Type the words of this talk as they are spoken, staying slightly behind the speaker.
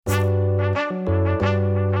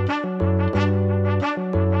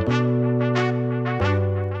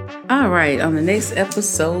right, on the next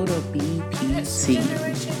episode of BPT.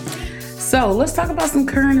 So let's talk about some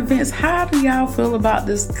current events. How do y'all feel about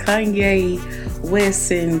this Kanye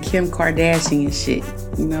West and Kim Kardashian shit?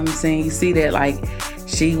 You know what I'm saying? You see that like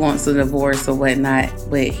she wants a divorce or whatnot,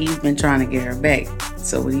 but he's been trying to get her back.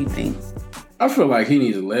 So what do you think? I feel like he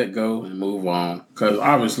needs to let go and move on because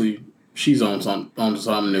obviously she's on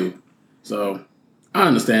something new. So I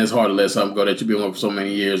understand it's hard to let something go that you've been with for so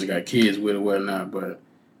many years, you got kids with or whatnot, but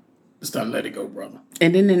it's time to let it go, brother.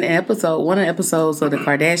 And then in the episode, one of the episodes of the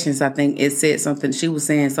Kardashians, I think it said something. She was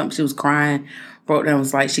saying something. She was crying. Broke down.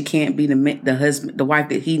 Was like she can't be the husband, the wife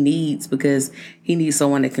that he needs because he needs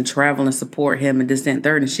someone that can travel and support him and this, that, and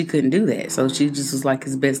third. And she couldn't do that. So she just was like,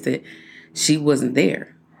 it's best that she wasn't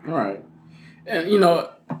there. Right. And, you know,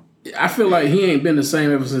 I feel like he ain't been the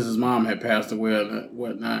same ever since his mom had passed away and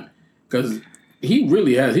whatnot. Because he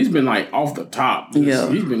really has. He's been, like, off the top. Yeah.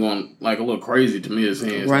 He's been going, like, a little crazy to me. It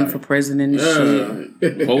seems Run like, for president and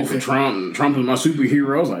shit. Vote for Trump. And Trump is my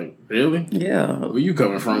superhero. I was like, really? Yeah. Where you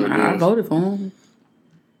coming from with I this? voted for him.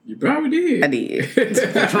 You probably did. I did.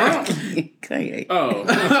 Trump? Kanye. Oh.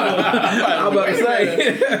 I was about to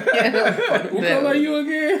say. What color are you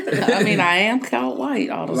again? I mean, I am called white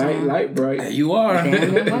all the time. Light bright. You are. How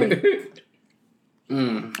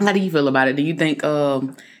do you feel about it? Do you think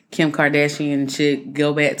Kim Kardashian should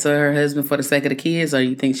go back to her husband for the sake of the kids, or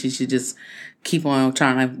you think she should just keep on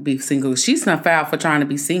trying to be single? She's not foul for trying to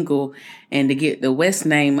be single and to get the West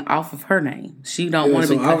name off of her name. She don't want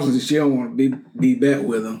to be. Obviously, she don't want to be back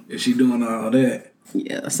with him if she doing all that.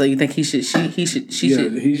 Yeah. So you think he should? He should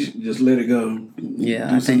just let it go.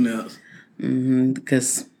 Yeah, do something else.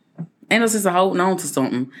 Because ain't no sense of holding on to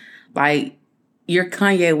something like. You're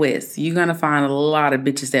Kanye West. You're going to find a lot of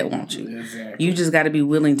bitches that want you. Exactly. You just got to be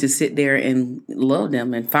willing to sit there and love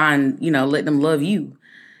them and find, let them love you.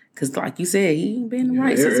 Because like you said, he ain't been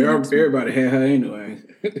right since everybody had her anyway.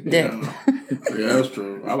 Yeah, that's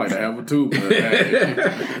true. I like to have her too. But,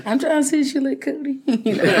 hey. I'm trying to see if she look cootie.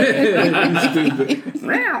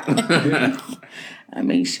 I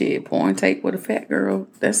mean, shit, porn tape with a fat girl,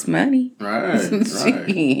 that's money. Right.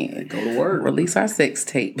 Hey, go to work. Release our sex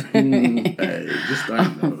tape. Hey, just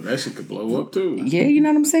think, though, that shit could blow up too. Yeah, you know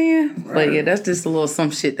what I'm saying? Right. But yeah, that's just a little some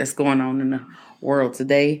shit that's going on in the world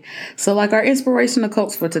today. So like our inspirational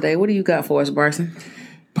quotes for today, what do you got for us, Bryson?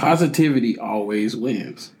 Positivity always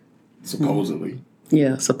wins, supposedly.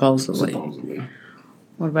 Yeah, supposedly.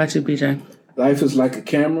 What about you, BJ? Life is like a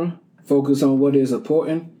camera. Focus on what is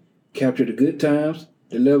important. Capture the good times.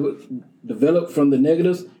 Develop from the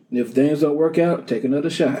negatives. And if things don't work out, take another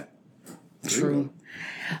shot. True.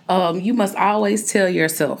 You must always tell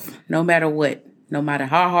yourself, no matter what, no matter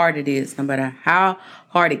how hard it is, no matter how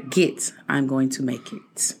hard it gets, I'm going to make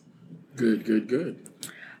it. Good.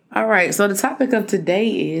 All right. So the topic of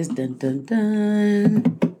today is dun dun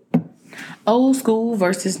dun. Old school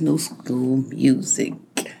versus new school music.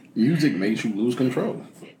 Music makes you lose control.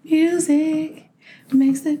 Music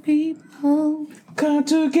makes the people Come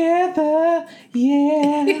together,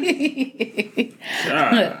 yeah.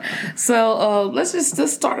 So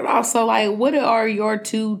let's start it off. So like, what are your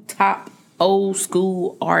two top old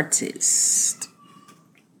school artists?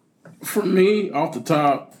 For me, off the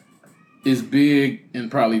top, is Big and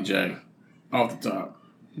probably Jay. Off the top.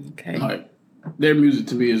 Okay. Like, their music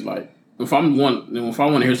to me is like, if I want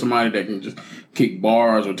to hear somebody that can just kick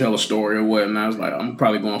bars or tell a story or whatnot, it's like, I'm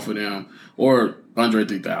probably going for them. Or Andre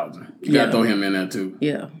 3000. You gotta throw him in there too.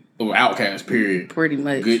 Yeah. Or Outkast, period. Pretty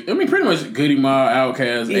much. Pretty much Goody Mob,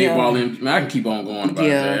 Outkast, 8Ball. I can keep on going about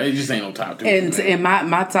that. It just ain't no top two. And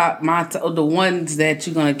my top, the ones that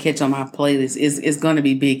you're gonna catch on my playlist is gonna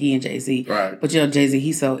be Big E and Jay-Z. Right. But Jay-Z,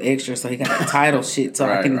 he's so extra, so he got the title shit, so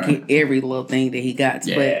I can get every little thing that he got.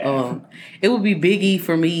 Yeah. But it would be Big E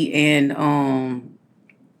for me, and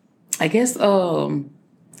I guess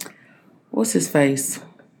what's his face?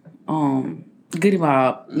 Goody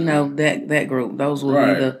Mob, that group. Those would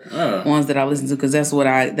be the ones that I listen to because that's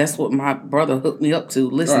what my brother hooked me up to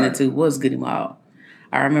listening to was Goody Mob.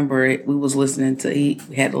 I remember it. We was listening to. He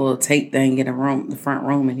had a little tape thing in the front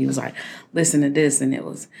room, and he was like, "Listen to this," and it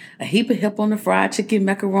was a heap of help on the fried chicken,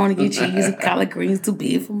 macaroni and cheese, and collard greens too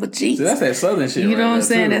big for my cheeks. So that's that Southern shit. You know what I'm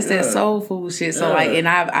saying? Too. That's that soul food shit. So and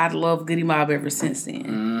I've loved Goody Mob ever since then.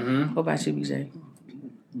 Mm-hmm. What about you, BJ?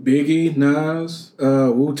 Biggie, Nas,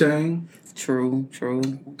 Wu-Tang. True.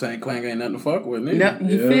 Wu-Tang Clan ain't nothing to fuck with. No,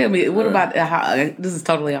 you feel me? What about this is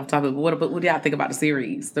totally off topic, but what do y'all think about the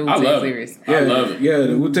series? The Wu-Tang series. I love it. Yeah,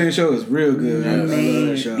 the Wu-Tang show is real good. I love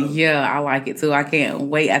that show. Yeah, I like it too. I can't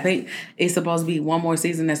wait. I think it's supposed to be one more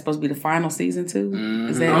season. That's supposed to be the final season too.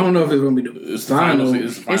 I don't know if it's gonna be the final.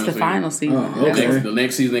 It's the final season. Oh, okay. The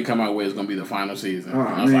next season they come out with is gonna be the final season.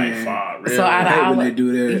 I was like, fuck, really? So out of all when they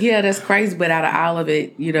do that. Yeah, that's crazy. But out of all of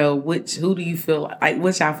it, who do you feel like?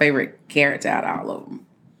 What's your favorite character out of all of them?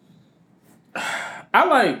 I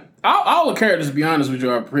like all the characters. To be honest with you,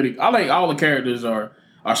 are pretty. I like all the characters are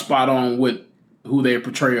spot on with who they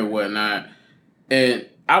portray or whatnot. And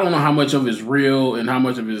I don't know how much of it's real and how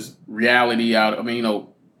much of it's reality out. I mean,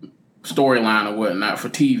 storyline or whatnot for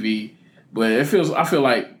TV. But I feel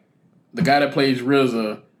like the guy that plays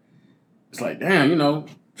RZA, it's like, damn,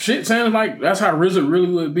 shit sounds like that's how RZA really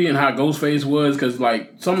would be and how Ghostface was. Because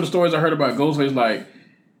like some of the stories I heard about Ghostface, like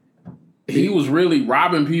he was really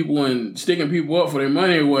robbing people and sticking people up for their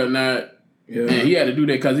money or whatnot. Yeah. And he had to do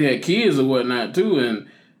that because he had kids or whatnot too. And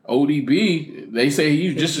ODB, they say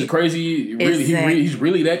he's just as crazy. He's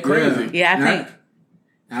really that crazy. Yeah, I think.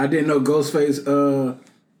 I didn't know Ghostface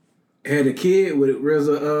had a kid with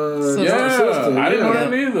RZA. Sister. I didn't know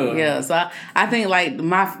that either. Yeah, so I think like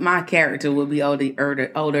my character would be old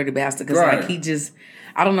dirty bastard because like he just,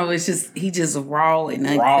 I don't know, it's just he just raw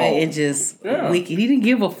and just wicked. He didn't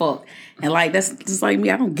give a fuck. And like that's just like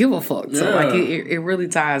me, I don't give a fuck. So like it really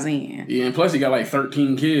ties in. Yeah, and plus he got like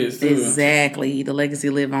 13 kids too. Exactly. The legacy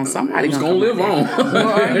live on. Somebody's gonna live on.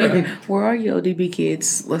 Where are you, ODB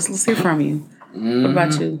kids? Let's hear from you. Mm-hmm. What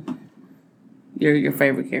about you? Your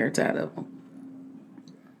favorite character out of them?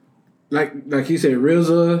 Like you said,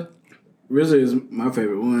 RZA is my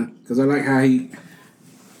favorite one because I like how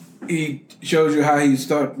he shows you how he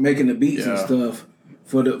start making the beats and stuff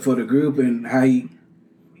for the group and how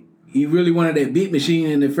he really wanted that beat machine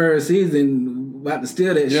in the first season, about to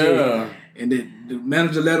steal that shit. And the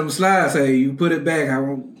manager let him slide, say, you put it back, I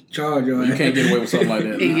won't charge you. You can't get away with something like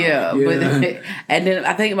that. But and then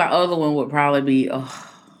I think my other one would probably be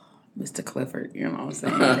Mr. Clifford, you know what I'm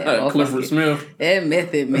saying? Clifford Smith. That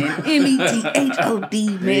Method, man.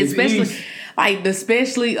 METHOD, man.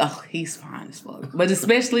 Especially, he's fine as fuck. But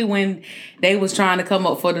especially when they was trying to come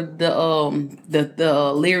up for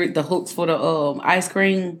the lyric, the hooks for the ice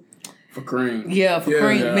cream. For Cream. Yeah, for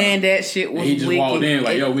Cream. Yeah. Man, that shit was wicked. He just walked in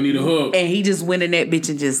like, we need a hook. And he just went in that bitch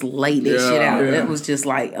and just laid that shit out. Yeah. That was just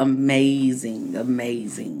like amazing.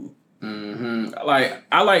 Mm-hmm.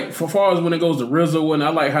 I like for far as when it goes to RZA, and I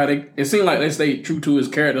like how it seemed like they stayed true to his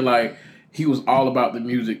character. Like he was all about the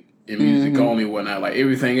music and music only and whatnot. Like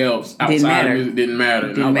everything else outside of music didn't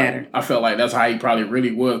matter. I felt like that's how he probably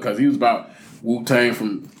really was because he was about Wu-Tang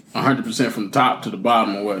from 100% from the top to the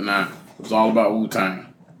bottom or whatnot. It was all about Wu-Tang.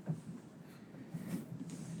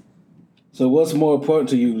 So what's more important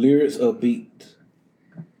to you, lyrics or beat?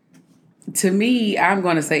 To me, I'm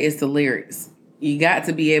going to say it's the lyrics. You got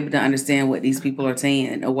to be able to understand what these people are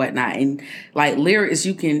saying or whatnot. And like lyrics,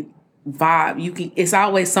 you can vibe. It's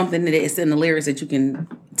always something that is in the lyrics that you can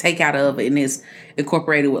take out of it and it's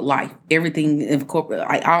incorporated with life. Everything incorporated,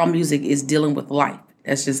 like all music is dealing with life.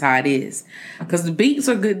 That's just how it is. Because the beats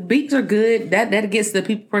are good. That gets the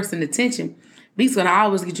person attention. Beats gonna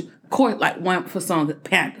always get you. Of course, like one for song,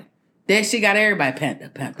 Panda. That shit got everybody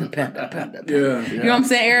panda. Yeah. You know what I'm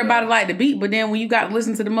saying? Everybody like the beat, but then when you got to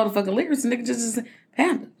listen to the motherfucking lyrics, nigga just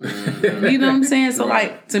panda. You know what I'm saying? So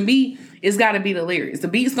like to me, it's got to be the lyrics. The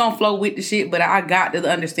beat's gonna flow with the shit, but I got to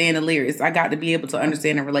understand the lyrics. I got to be able to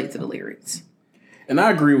understand and relate to the lyrics. And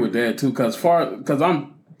I agree with that too, because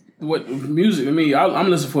I'm what music to me, I'm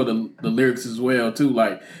listening for the lyrics as well too.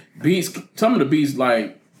 Like beats, some of the beats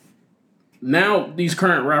like now these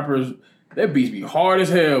current rappers. That beats be hard as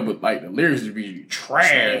hell, but like the lyrics just be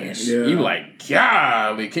trash. Yeah. You like,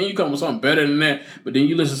 golly, can you come with something better than that? But then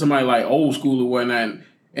you listen to somebody like old school or whatnot,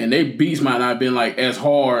 and they beats might not have been like as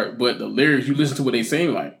hard, but the lyrics, you listen to what they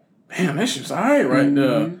sing, like, damn, that shit's alright right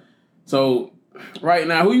there. So right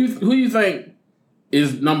now, who you think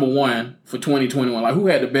is number one for 2021? Like who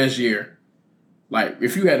had the best year? Like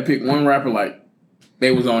if you had to pick one rapper, like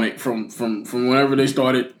they was on it from whenever they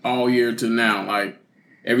started all year to now, like.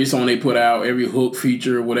 Every song they put out, every hook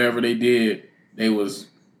feature, whatever they did, they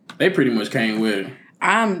pretty much came with it.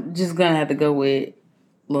 I'm just gonna have to go with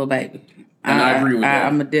Lil Baby. And I agree with that.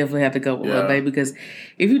 I'm going to definitely have to go with Lil Baby because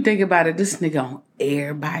if you think about it, this nigga on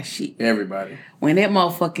everybody shit. Everybody. When that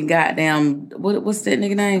motherfucking goddamn, what's that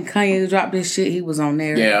nigga name? Kanye dropped this shit, he was on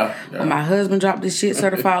there. Yeah. When my husband dropped this shit,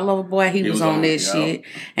 Certified Lover Boy, he was on that shit.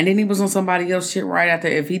 And then he was on somebody else shit right after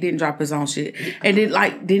if he didn't drop his own shit. And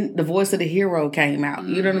then the Voice of the Hero came out.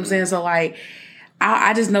 You know what I'm saying? So like,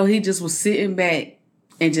 I just know he just was sitting back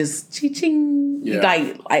and just ching,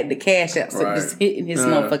 like the cash apps, just hitting his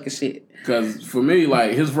motherfucking shit. Because for me,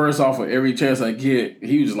 like, his verse off of Every Chance I Get,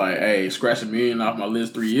 he was just like, hey, scratch $1 million off my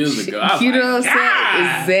list 3 years ago. You know what I'm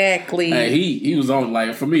saying? Exactly. Hey, he was on,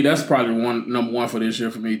 like, for me, that's probably number one for this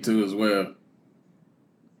year for me, too, as well.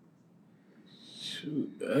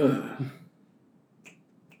 Shoot.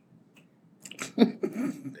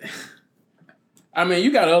 I mean,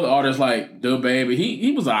 you got other artists like DaBaby.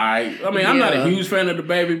 He was alright. I mean, I'm not a huge fan of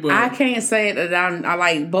DaBaby, but I can't say that I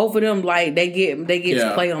like both of them. Like they get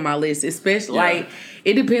to play on my list, especially like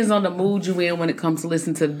it depends on the mood you in when it comes to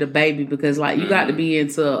listening to DaBaby because like you got to be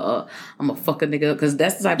into I'm a fuck a nigga because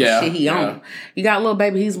that's the type of shit he on. You got Lil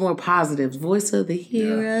Baby, he's more positive, Voice of the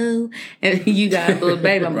Hero, and you got Lil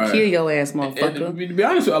Baby, I'm gonna kill your ass, motherfucker. And to be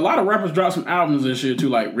honest, a lot of rappers dropped some albums and shit too.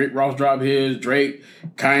 Like Rick Ross dropped his, Drake,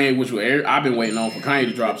 Kanye, which I've been waiting on for Kanye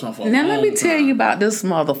to drop something. Now let me tell you about this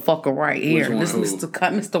motherfucker right here. This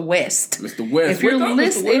Mr. West. Mr. West. If you're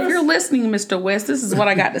listening, Mr. West, this is what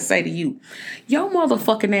I got to say to you. Your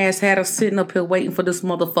motherfucking ass had us sitting up here waiting for this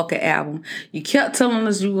motherfucking album. You kept telling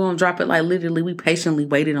us you were gonna drop it. Like literally, we patiently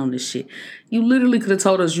waited on this shit. You literally could have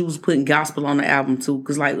told us you was putting gospel on the album too.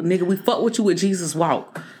 Cause like nigga, we fuck with you with Jesus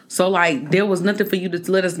Walk. So like there was nothing for you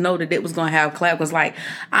to let us know that it was gonna have clap. Cause like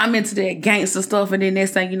I'm into that gangster stuff, and then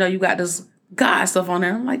next thing you know, you got this God stuff on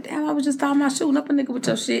there. I'm like, damn, I was just talking about shooting up a nigga with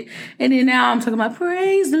your shit. And then now I'm talking about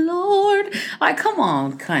praise the Lord. Like, come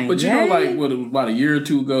on, Kanye. But you know, like, about a year or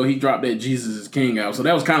two ago, he dropped that Jesus is King out. So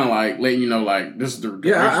that was kind of like letting you know, like, this is the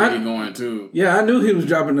direction he's going to. Yeah, I knew he was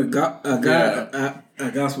dropping a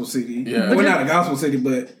gospel CD. Yeah. Well, not a gospel CD,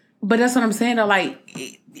 but that's what I'm saying, though. Like,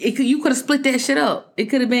 you could have split that shit up. It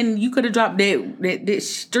could have been, you could have dropped that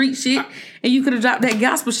street shit, and you could have dropped that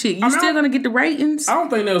gospel shit. You still gonna get the ratings. I don't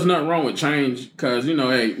think there's nothing wrong with change, because, you know,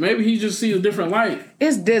 hey, maybe he just sees a different light.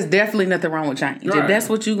 There's definitely nothing wrong with change. Right. If that's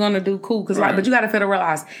what you're gonna do, cool. Because but you gotta feel to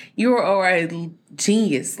realize you're a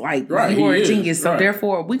genius. Like, you are a genius. So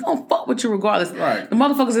therefore, we gonna fuck with you regardless. Right. The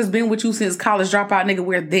motherfuckers that's been with you since college dropout, nigga,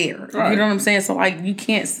 we're there. Right. You know what I'm saying? So like, you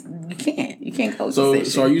can't go.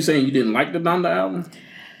 So are you saying you didn't like the Donda album?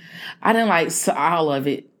 I didn't like all of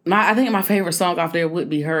it. I think my favorite song off there would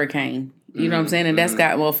be Hurricane. You know what I'm saying? And that's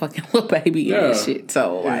got motherfucking Lil Baby in that shit.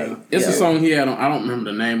 So, like... It's a song he had on... I don't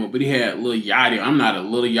remember the name of it, but he had Lil Yachty. I'm not a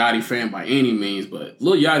Lil Yachty fan by any means, but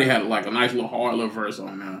Lil Yachty had like a nice little hard little verse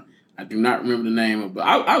on there. I do not remember the name of it, but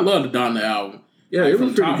I love the Donda album. Yeah, it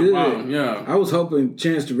was pretty good. Yeah. I was hoping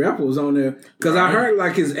Chance the Rapper was on there, because I heard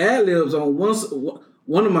like his ad-libs on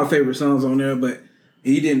one of my favorite songs on there, but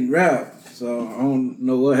he didn't rap. So I don't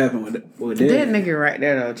know what happened with that. That nigga right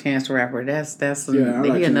there though, Chance the Rapper. That's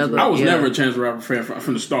another. I was never a Chance the Rapper fan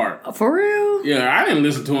from the start. For real? Yeah, I didn't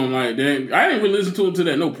listen to him like that. I didn't really listen to him till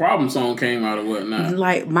that No Problem song came out or whatnot.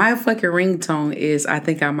 Like my fucking ringtone is I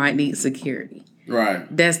Think I Might Need Security. Right.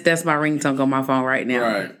 That's my ringtone on my phone right now.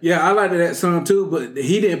 Right. Yeah, I liked that song too, but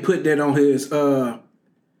he didn't put that on his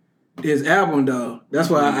album though. That's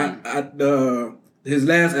why his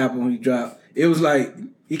last album he dropped, it was like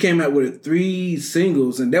he came out with 3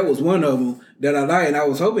 singles, and that was one of them that I liked. And I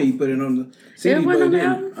was hoping he put it on the CD, but it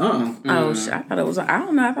didn't. Oh shit! I thought it was. I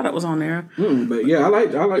don't know. I thought it was on there. But yeah, I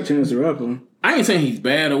like Chance the Rapper. I ain't saying he's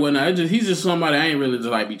bad or whatnot. He's just somebody I ain't really just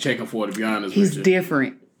like be checking for, to be honest. He's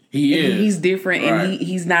different. He is. He's different, and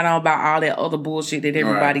he's not all about all that other bullshit that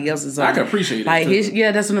everybody else is on. I can appreciate like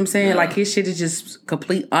it. That's what I'm saying. Yeah. Like his shit is just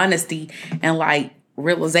complete honesty and like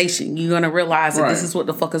realization. You're gonna realize that this is what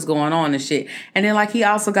the fuck is going on and shit. And then like he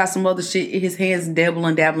also got some other shit in his hands,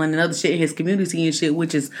 dabbling and other shit in his community and shit,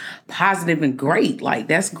 which is positive and great. Like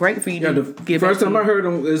that's great for you to give. First time I heard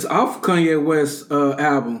him is off Kanye West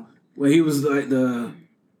album, where he was like the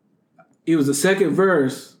second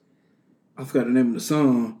verse. I forgot the name of the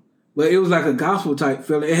song. But it was like a gospel type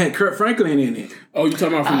feeling. It had Kurt Franklin in it. Oh, you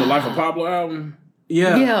talking about from the Life of Pablo album?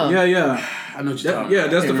 Yeah. I know what you're talking about. Yeah,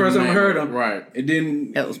 that's the first time I heard him. Right. And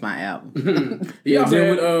then... That was my album. When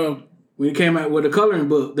he came out with the coloring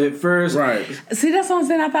book, that first... Right. See, that's what I'm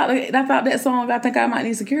saying. I thought that song, I Think I Might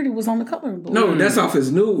Need Security, was on the coloring book. No, that's off his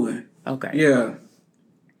new one. Okay. Yeah.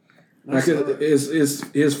 Like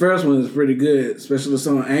his first one is pretty good, especially the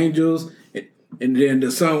song Angels. And then the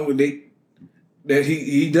song that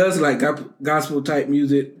he does like gospel type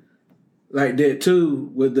music like that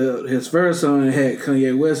too. With his first song that had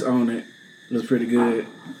Kanye West on it, was pretty good.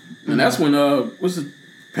 And that's when what's the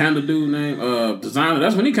Panda dude name? Designer.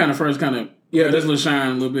 That's when he kind of first this little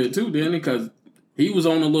shine a little bit too, didn't he? Because he was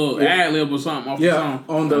on a little ad lib or something off the song.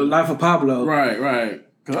 On the Life of Pablo. Right.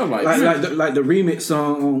 Cause I was like the remix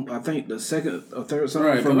song on I think the second or third song.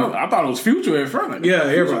 Right. I thought it was Future at first. Like,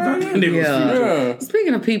 everybody thought it was Future.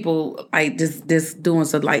 Speaking of people like just doing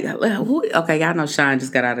stuff like y'all know Shine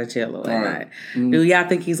just got out of jail or whatnot. Right. Mm-hmm. Do y'all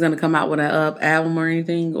think he's gonna come out with an album or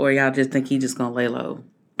anything, or y'all just think he's just gonna lay low?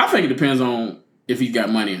 I think it depends on if he's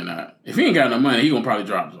got money or not. If he ain't got no money, he gonna probably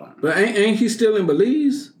drop something. But ain't he still in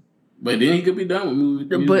Belize? But then he could be done with movies.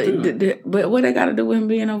 But what they got to do with him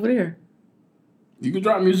being over there? You could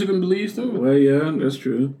drop music in Belize too. Well, yeah, that's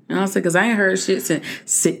true. And I was like, because I ain't heard shit since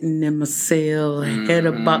sitting in my cell, head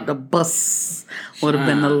about the bus. Would have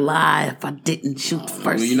been a lie if I didn't shoot first.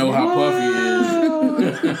 Well, you know how Puffy is.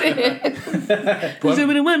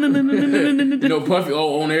 Puffy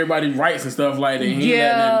on everybody's rights and stuff like that. He ain't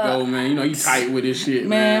letting that go, man. You know, he tight with his shit,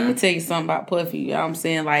 man. Let me tell you something about Puffy. You know what I'm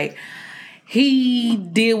saying? Like, he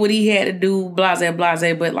did what he had to do, blase,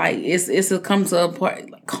 but like it's come to a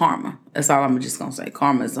point, like karma. That's all I'm just gonna say.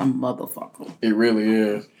 Karma is a motherfucker. It really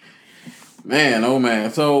is. Man, oh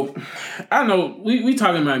man. So I know we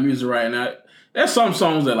talking about music right now. There's some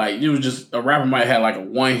songs that like it was just a rapper might have like a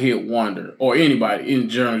one-hit wonder, or anybody in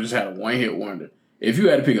general just had a one-hit wonder. If you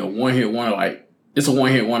had to pick a one-hit wonder, like it's a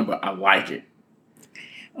one-hit wonder, but I like it.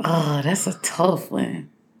 Oh, that's a tough one.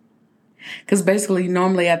 Because basically,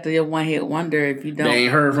 normally after your one-hit wonder, if you don't... They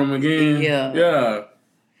ain't heard from again? Yeah.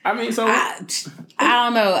 I mean, so... I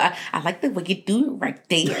don't know. I like the way you do it right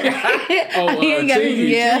there.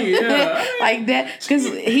 Chingy. Like that. Because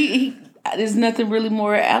he there's nothing really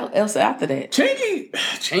more else after that.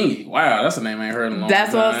 Chingy. Wow, that's a name I ain't heard in a long time.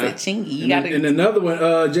 That's what I said, Chingy. And another one,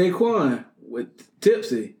 Jaquan with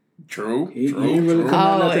Tipsy. True. He really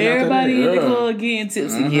everybody in the club getting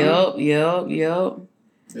tipsy. Mm-hmm. Yep.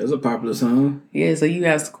 That's a popular song. Yeah, so you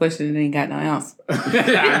asked the question and ain't got no answer.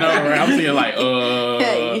 I know, right? I'm thinking like,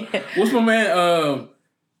 what's my man?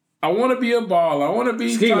 I want to be a baller. I want to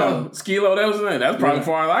be Skilo, that was his name. That's probably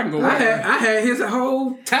far as I can go. I had his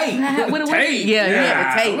whole tape. Tape. Yeah, he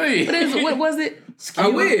had the tape. What was it?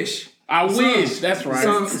 Skilo. I wish. That's right.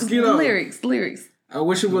 Skilo. Lyrics. I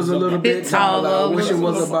wish it was a little bit taller. I wish it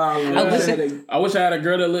was a baller. I wish I had a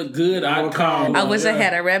girl that looked good. I'd call. I wish I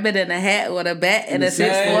had a rabbit in a hat with a bat and a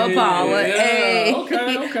 6'4" Paula. Hey.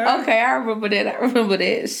 Okay. I remember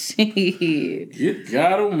that. Shit. Good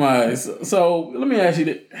God Almighty. So let me ask you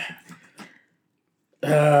that.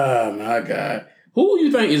 Oh my God. Who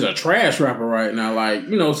you think is a trash rapper right now? Like,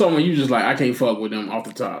 you know, someone you just like, I can't fuck with them off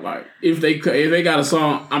the top. Like, if they got a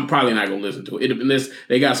song, I'm probably not gonna listen to it unless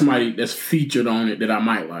they got somebody that's featured on it that I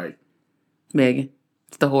might like. Megan,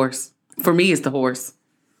 it's the horse. For me, it's the horse.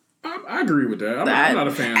 I agree with that. I'm not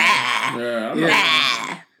a fan.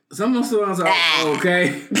 Some of the songs are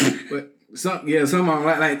okay, but some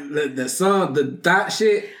like the song, the dot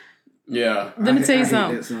shit. Yeah. Let me tell you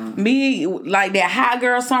something. Me, like that hot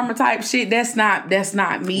girl summer type shit, that's not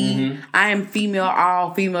me. Mm-hmm. I am female,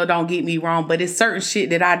 all female, don't get me wrong, but it's certain shit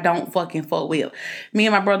that I don't fucking fuck with. Me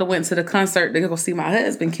and my brother went to the concert to go see my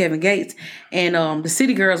husband, Kevin Gates, and the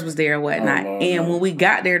City Girls was there and whatnot. When we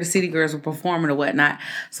got there, the City Girls were performing or whatnot.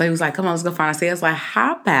 So he was like, come on, let's go find ourselves. Like,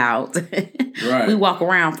 how about we walk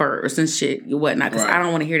around first and shit and whatnot, because I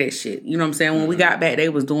don't want to hear that shit. You know what I'm saying? When we got back, they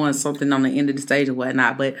was doing something on the end of the stage or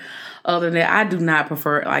whatnot, but other than that, I do not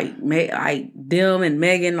prefer like them and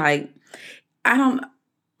Megan. Like, I don't.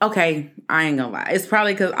 Okay, I ain't gonna lie. It's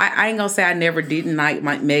probably because I ain't gonna say I never didn't like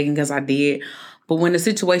Megan, because I did. But when the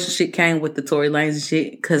situation shit came with the Tory Lanez and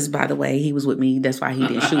shit, because by the way, he was with me, that's why he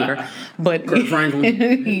didn't shoot her. But Kurt Franklin,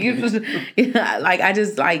 like I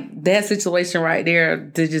just like that situation right there.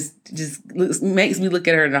 To just makes me look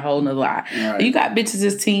at her in a whole nother light. Right. You got bitches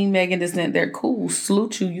as Team Megan, this and that. They're cool.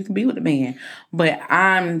 Salute you. You can be with the man. But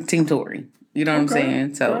I'm Team Tory. You know what I'm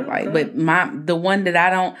saying? So but the one that I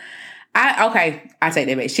don't. I take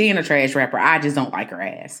that back. She ain't a trash rapper. I just don't like her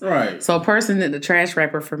ass. Right. So a person that the trash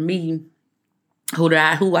rapper for me, who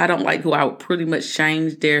I don't like, who I would pretty much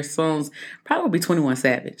change their songs, probably would be 21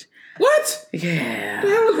 Savage. What? Yeah. What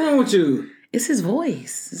the hell is wrong with you? It's his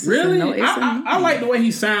voice. Really? I like the way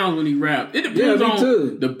he sounds when he raps. It depends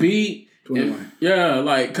on the beat. 21.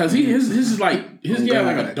 Like, cause his is like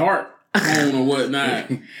like a dark tone or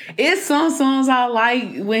whatnot. It's some songs I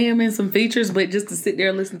like with him and some features, but just to sit there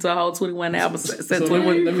and listen to a whole 21 album, so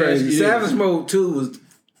 21 crazy. Savage Mode 2 was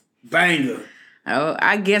banger. Oh,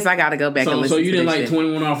 I guess I gotta go back and listen to So you didn't like shit.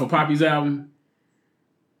 21 off of Poppy's album?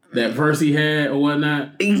 that verse he had or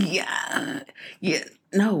whatnot? Yeah.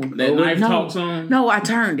 No. That Knife Talk song? No, I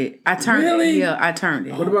turned it. Really? Yeah, I turned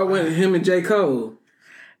it. What about when him and J. Cole?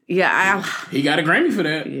 Yeah, he got a Grammy for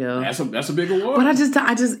that. Yeah. That's a big award. But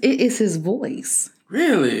it's his voice.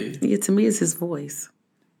 Really? Yeah, to me, it's his voice.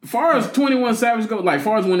 As far as 21 Savage goes, like,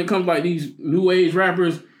 far as when it comes like these new age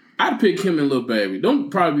rappers, I'd pick him and Lil Baby. Don't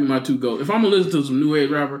probably be my two go. If I'm gonna listen to some new age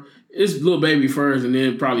rapper, it's Lil Baby first and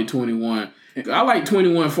then probably 21. I like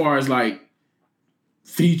 21 as far as like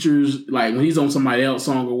features, like when he's on somebody else's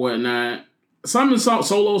song or whatnot. Some of the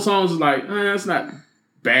solo songs is like, it's not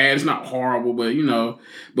bad, it's not horrible, but you know.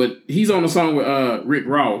 But he's on a song with Rick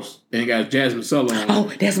Ross and got Jasmine Sullivan on.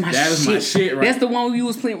 Oh, that's my shit. Right? That's the one we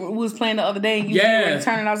was playing the other day. And you were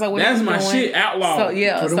turning. I was like, that's my shit. Outlaw. So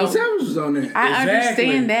yeah, so Savage was on there. I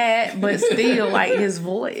understand that, but still, like his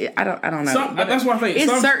voice, I don't know. That's what I think.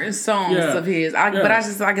 It's certain songs of his. But I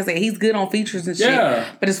just like I said, he's good on features and shit. Yeah.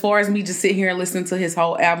 But as far as me just sit here and listen to his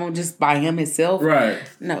whole album just by him himself, right?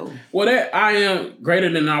 No. Well, that I Am Greater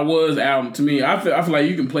Than I Was album to me, I feel like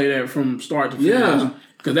you can play that from start to finish. Yeah.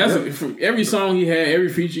 Because that's from every song he had, every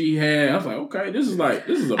feature he had. I was like, okay, this is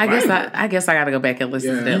a I guess I got to go back and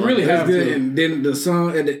listen to that. You really have good. to. And then the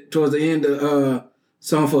song towards the end, the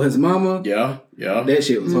song for his mama. Yeah. That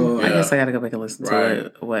shit was hard. I guess I got to go back and listen to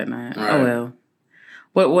it. Whatnot. Right. Oh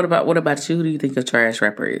well. What about you? Who do you think a trash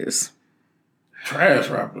rapper is? Trash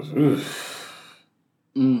rappers.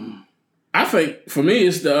 I think for me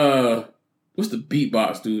it's the what's the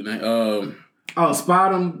beatbox dude name?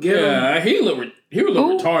 Spot him, get him. Yeah, he looked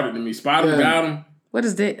retarded to me. Spot him, got him. What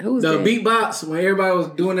is that? Who's the that? Beatbox when everybody was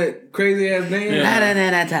doing that crazy ass dance?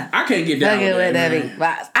 Yeah. I can't get down with that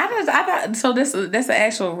beatbox. I thought so. That's an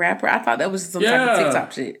actual rapper. I thought that was some type of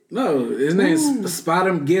TikTok shit. No, his name's Spot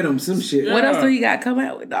Him, Get Him, some shit. Yeah. What else do he got come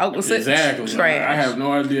out with? Exactly. Trash. I have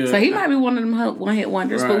no idea. So he might be one of them one hit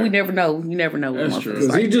wonders, but we never know. You never know. That's true.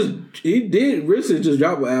 Because he did recently just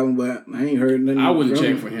drop an album, but I ain't heard nothing. I wouldn't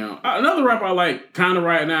check for him. Another rapper I like kind of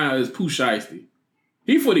right now is Pooh Shiesty.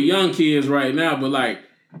 He for the young kids right now, but like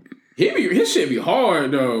his shit be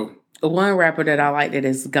hard though. One rapper that I like that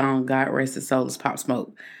is gone, God rest his soul, is Pop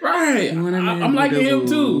Smoke. Right. I'm liking him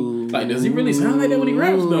too. Like, does he really sound like that when he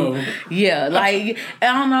raps though? Yeah, like I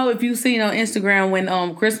don't know if you've seen on Instagram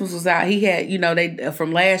when Christmas was out, he had, they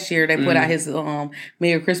from last year they put out his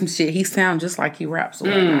Merry Christmas shit. He sounds just like he raps or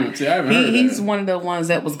whatnot. See, I haven't heard he's one of the ones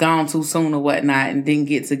that was gone too soon or whatnot and didn't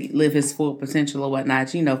get to live his full potential or whatnot.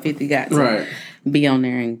 50 got to be on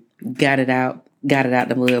there and got it out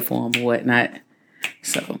the mud for him or whatnot.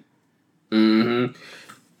 So.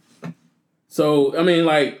 So, I mean,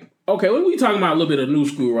 like, okay, we talking about a little bit of new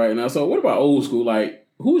school right now. So, what about old school? Like,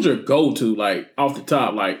 who's your go-to, like, off the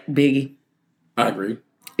top? Like, Biggie. I agree.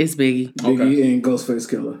 It's Biggie. Biggie and Ghostface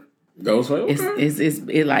Killah. Ghostface? Okay.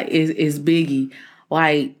 It's Biggie.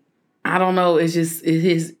 Like, I don't know. It's just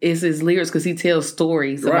it's his lyrics because he tells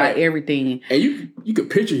stories about everything, and you could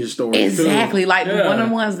picture his stories exactly. Too. Like one of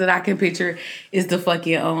the ones that I can picture is the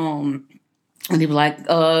fucking and he was like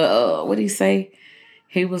what did he say?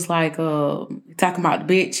 He was like talking about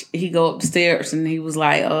the bitch. He go up the stairs and he was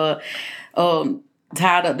like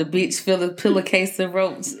tied up the bitch, pillowcase and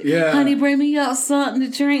ropes. Yeah. Honey, bring me up something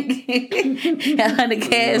to drink. And Honey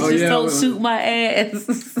Cash don't shoot my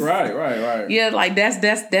ass. Right. Yeah, like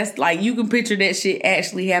that's like you can picture that shit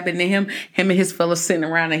actually happening to him and his fellas sitting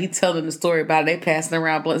around and he telling the story about it. They passing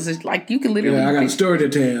around blood. So like you can literally I got a story to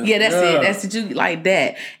tell. Yeah, that's it. That's what you like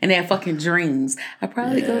that. And that fucking dreams. I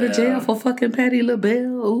probably go to jail for fucking Patti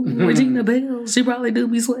LaBelle. Ooh, Regina Belle. She probably do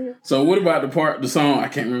me swell. So what about the song, I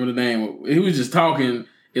can't remember the name. He was just talking.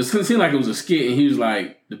 It seemed like it was a skit, and he was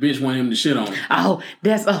like, the bitch wanted him to shit on him. Oh,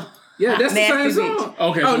 that's yeah, that's the same song.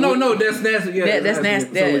 Okay. Oh no, that's nasty. Yeah, that's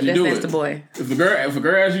nasty. That's nasty boy. If a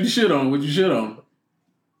girl asks you to shit on, would you shit on?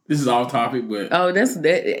 This is off topic, but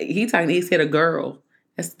he said a girl.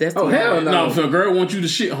 That's hell no. No, if a girl wants you to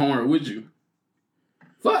shit on her, would you?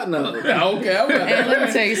 Fuck no. Okay. And let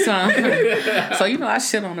me tell you something. So I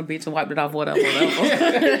shit on the bitch and wiped it off, whatever.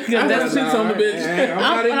 That's shit on the bitch. I'm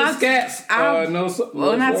not in the scats.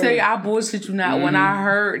 When I tell you, I bullshit you not. When I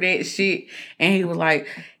heard that shit, and he was like,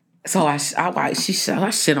 so I shit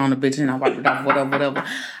on the bitch and I wiped it off, whatever.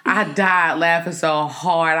 I died laughing so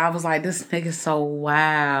hard. I was like, this nigga so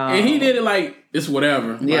wild. And he did it like, it's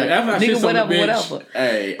whatever. Yeah. Like, after I nigga, shit on the bitch,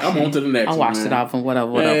 hey, I'm on to the next one. I washed it off and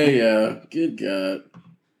whatever. Hey, yeah. Good God.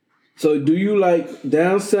 So, do you like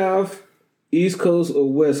down south, East Coast,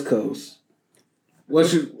 or West Coast?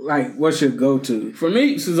 What's your go-to? For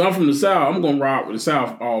me, since I'm from the South, I'm gonna rock with the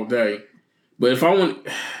South all day. But if I want,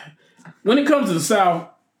 when it comes to the South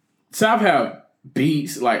have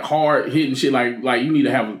beats, like hard hitting shit, like you need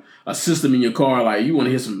to have a system in your car, like you want to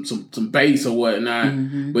hear some bass or whatnot.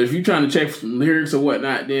 Mm-hmm. But if you're trying to check for some lyrics or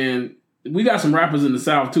whatnot, then we got some rappers in the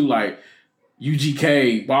South too, like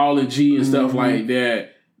UGK, Ball and G and stuff like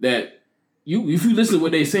that. That if you listen to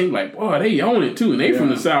what they sing, like, boy, they own it too, and they from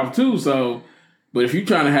the South too. So, but if you're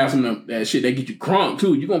trying to have some of that shit that get you crunk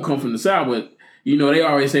too, you're gonna come from the South. But you know, they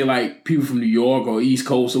always say like people from New York or East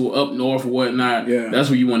Coast or up north or whatnot. Yeah, that's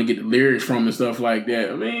where you want to get the lyrics from and stuff like that.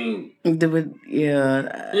 I mean,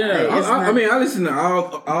 I mean, I listen to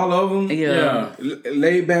all of them. Yeah,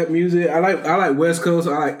 laid back music. I like West Coast.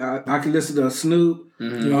 I can listen to Snoop.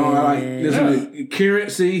 Mm-hmm. I like listen to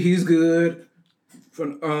Currency. He's good.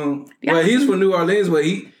 Well, he's from New Orleans, but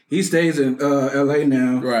he stays in L.A.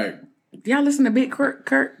 now. Right. Y'all listen to Big Crit?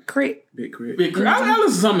 Big Crit. I listen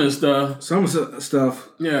to some of his stuff. Some of the stuff.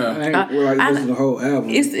 Yeah. I ain't listen to the whole album.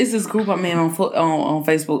 It's this group I'm in on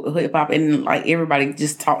Facebook, hip hop, and like everybody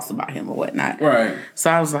just talks about him or whatnot. Right. So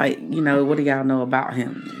I was like, what do y'all know about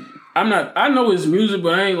him? I know his music,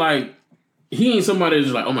 but I ain't like, he ain't somebody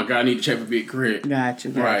that's like, oh my God, I need to check for Big Crit. Gotcha.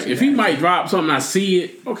 Right. If he might drop something, I see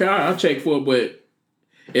it, okay, I'll check for it, but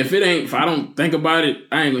if I don't think about it,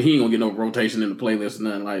 he ain't gonna get no rotation in the playlist or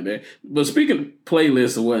nothing like that. But speaking of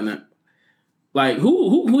playlists or whatnot, like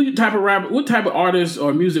who type of rapper, what type of artist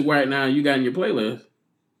or music right now you got in your playlist?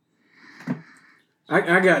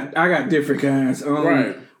 I got different kinds.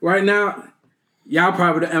 Right now, y'all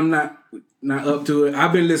probably I'm not up to it.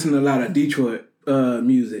 I've been listening to a lot of Detroit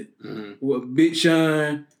music. With Big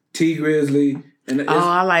Sean, T Grizzly.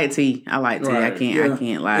 I like T. Right. I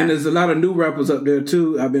can't lie. And there's a lot of new rappers up there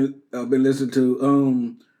too. I've been listening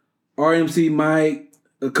to RMC Mike,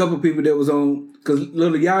 a couple people that was on, because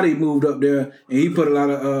Lil Yachty moved up there and he put a lot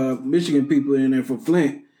of Michigan people in there from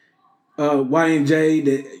Flint. Y&J,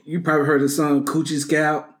 that you probably heard the song Coochie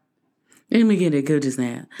Scout. Let me get it Coochie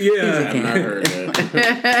Snap. Yeah, I've not heard that.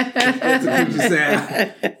 That's a Coochie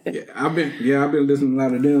Snap. I've been listening to a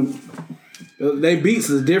lot of them. They beats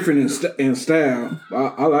is different in style.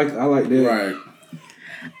 I like that. Right.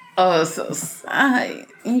 I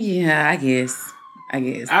guess.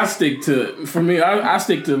 I stick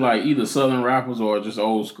to like either Southern rappers or just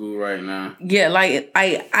old school right now. Yeah, like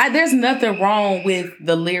I there's nothing wrong with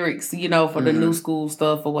the lyrics, for the new school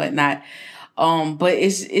stuff or whatnot. But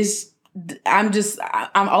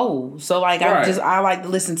I'm old. So like I like to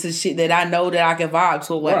listen to shit that I know that I can vibe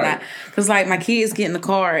to or whatnot. Right. Cause like my kids get in the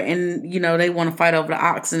car and they want to fight over the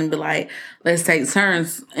oxen and be like, let's take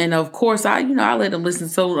turns. And of course I let them listen.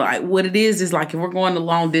 So like what it is like if we're going a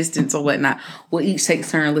long distance or whatnot, we'll each take a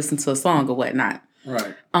turn and listen to a song or whatnot.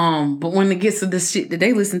 Right. But when it gets to the shit that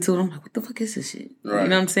they listen to, I'm like, what the fuck is this shit? Right. You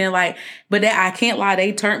know what I'm saying? Like, but I can't lie,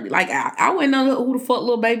 they turned like I wouldn't know who the fuck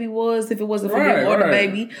Lil Baby was if it wasn't for him or the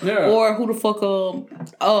baby. Yeah. Or who the fuck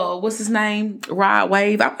what's his name? Rod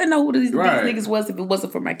Wave. I wouldn't know who these niggas was if it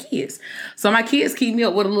wasn't for my kids. So my kids keep me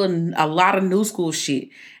up with a lot of new school shit.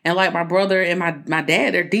 And like my brother and my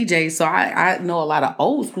dad, they're DJs, so I know a lot of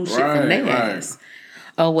old school shit from their ass.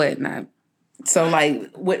 Or whatnot. So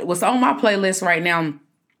like what's on my playlist right now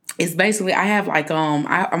is basically I have like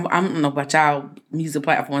I don't know about y'all music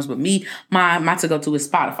platforms, but my to go to is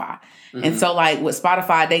Spotify. Mm-hmm. And so like with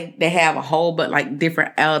Spotify they have a whole but like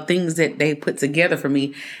different things that they put together for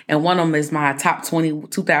me, and one of them is my top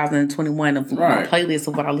 2021 of my playlist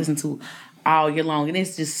of what I listen to all year long, and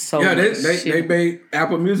it's just so they made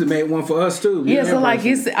Apple Music made one for us too. Yeah, so like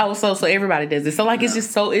it's so everybody does it. So like it's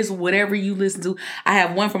just it's whatever you listen to. I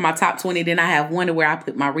have one for my top 20, then I have one where I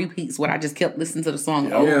put my repeats where I just kept listening to the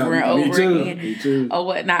song over and over again or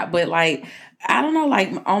whatnot. But like I don't know,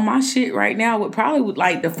 like on my shit right now would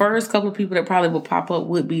like the first couple of people that probably would pop up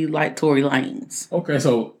would be like Tory Lanez. Okay,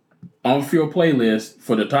 so on your playlist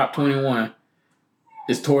for the top 21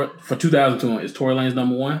 for 2021 is Tory Lanez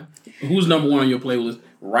number one? Who's number one on your playlist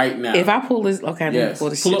right now? If I pull this, okay, yes. Pull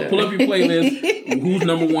up your playlist. Who's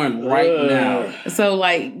number one right now? So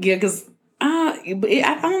like, because I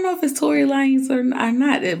don't know if it's Tory Lanez or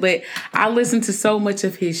not, but I listen to so much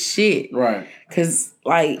of his shit, right? Because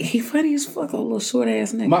like he funny as fuck, a little short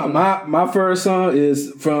ass nigga. My first song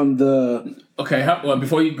is from the. Okay,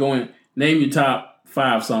 before you go in, name your top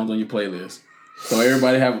 5 songs on your playlist. So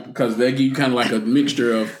everybody because they give you kind of like a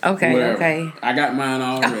mixture of whatever. Okay. I got mine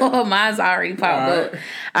already. Oh, mine's already popped up.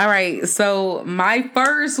 All right. So my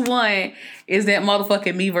first one is that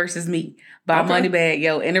motherfucking Me Versus Me by Moneybagg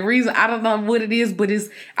Yo. And the reason I don't know what it is, but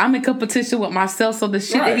I'm in competition with myself. So the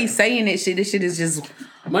shit that he's saying, this shit is just.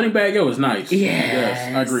 Moneybagg Yo is nice.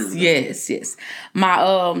 Yes, I agree with that. Yes.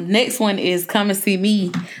 My next one is Come and See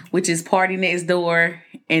Me, which is Party Next Door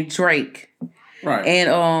and Drake. Right.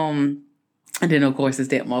 And And then, of course, it's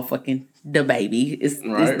that motherfucking The Baby. It's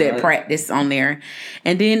that Practice on there.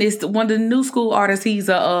 And then it's one of the new school artists. He's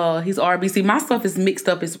R&B. See, my stuff is mixed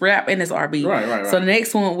up. It's rap and it's R&B. Right. So the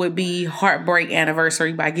next one would be Heartbreak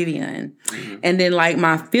Anniversary by Gideon. Mm-hmm. And then, like,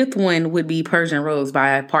 my fifth one would be Persian Rose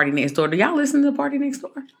by Party Next Door. Do y'all listen to Party Next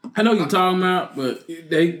Door? I know you're talking about, but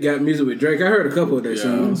they got music with Drake. I heard a couple of their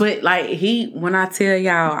songs. But, like, when I tell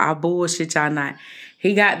y'all, I bullshit y'all not.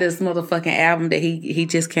 He got this motherfucking album that he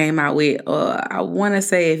just came out with. I want to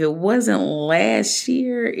say if it wasn't last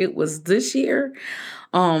year, it was this year.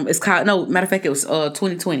 It's called, no, matter of fact, it was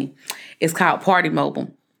 2020. It's called Party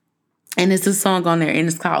Mobile. And it's a song on there, and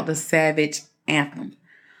it's called The Savage Anthem.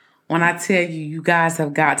 When I tell you, you guys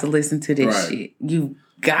have got to listen to this shit. You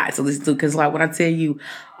got to listen to it. Because, like, when I tell you,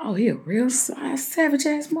 oh, he a real savage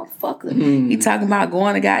ass motherfucker. He talking about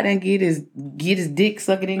going to goddamn get his dick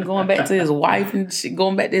sucked and going back to his wife and shit,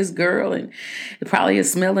 going back to his girl, and it probably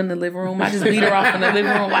is smell in the living room. I just beat her off in the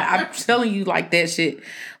living room. Like, I'm telling you, like that shit.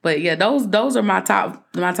 But yeah, those are my top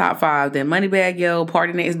five. Then Moneybagg Yo,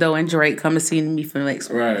 Party Next Door, and Drake Come and See Me for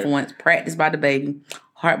once. Practice by The Baby,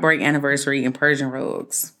 Heartbreak Anniversary, and Persian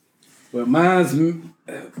Rose. Well, mine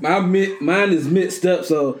is mixed up,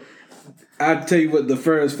 so I'll tell you what the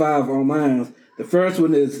first five on mine. The first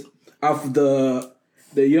one is off of the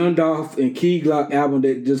Young Dolph and Key Glock album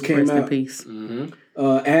that just came out. Rest in peace.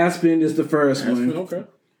 Mm-hmm. Aspen is the first one. Okay.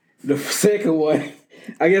 The second one,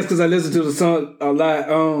 I guess because I listen to the song a lot,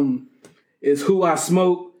 is Who I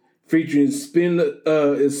Smoke featuring Spin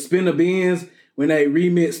the Beans when they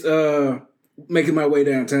remixed Making My Way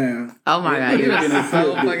Downtown. Oh my God. You're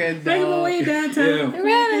so fucking dumb. Making My Way Downtown.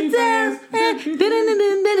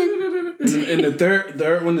 And the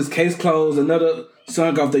third one is Case Closed, another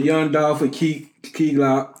song off the Young Dolph and Key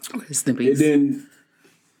Glock. Rest in peace. And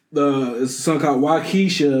then it's a song called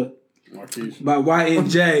Waukesha by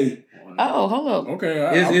YNJ. Oh, hold up. Okay,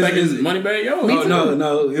 I'm thinking Moneybagg Yo. Oh,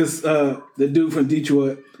 no, it's the dude from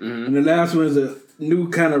Detroit. Mm-hmm. And the last one is a new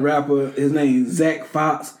kind of rapper. His name is Zach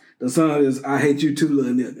Fox. The song is I Hate You Too,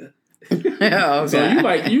 Little Nigga. Oh, so you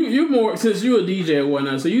like you more, since you're a DJ and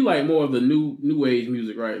whatnot, so you like more of the new age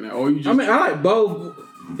music right now, or you just? I mean, I like both.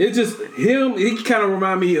 It's just him. He kind of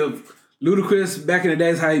remind me of Ludacris back in the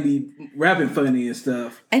days, how he be rapping funny and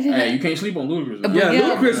stuff. Hey, you can't sleep on Ludacris. Yeah,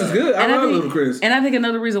 Ludacris is good. I love Ludacris. And I think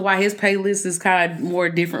another reason why his playlist is kind of more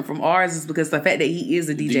different from ours is because the fact that he is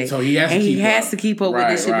a DJ. So he has to keep up with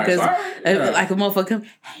this shit because like a motherfucker come,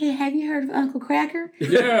 hey, have you heard of Uncle Cracker?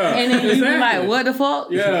 Yeah. And then you be like, what the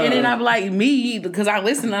fuck? Yeah. And then I'm like, me, because I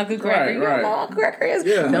listen to Uncle Cracker. You know what Uncle Cracker is?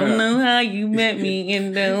 Yeah. Don't know how you met me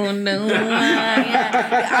and don't know why.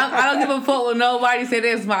 I don't give a fuck what nobody said.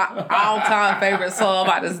 That's my all-time favorite song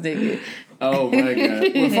about this nigga. Oh my God.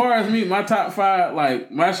 Well, as far as me, my top five,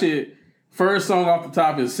 like my shit, first song off the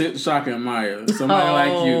top is Silk, Shaka and Maya. Somebody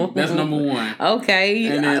Like You. That's number one. Okay.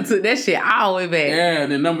 And then, I took that shit all the way back. Yeah,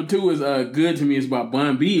 and then number two is Good to Me. It's by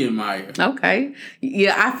Bun B and Maya. Okay.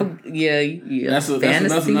 Yeah, That's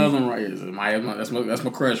another one right here. Maya, that's my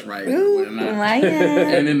crush right here. Ooh, Maya.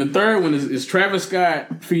 And then the third one is Travis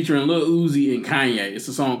Scott featuring Lil Uzi and Kanye. It's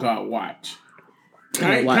a song called Watch.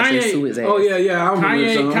 Kanye, oh yeah,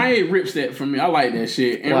 Kanye rips that from me. I like that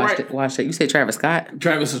shit. And watch that. You said Travis Scott.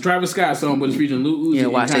 Travis Scott song, but it's featuring Lil Uzi. Yeah,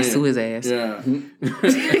 watch that to his ass. Yeah.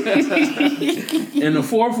 And the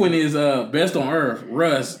fourth one is Best on Earth,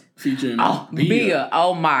 Russ featuring Bia.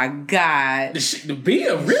 Oh my God, the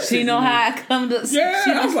Bia rips. She know how I come to. Yeah,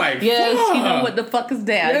 I was like, yeah, she know what the fuck is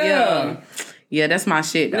that. Yeah, that's my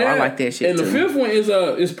shit though. Yeah. I like that shit. And too. The fifth one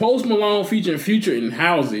is Post Malone featuring Future and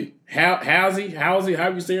Halsey. Halsey, how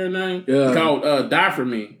you say her name? Yeah. Called Die For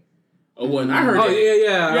Me. Or what? I heard it.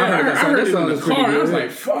 Yeah. I heard it in the car. And I was like,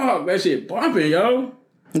 fuck, that shit bumping, yo.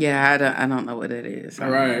 Yeah, I don't know what that is. All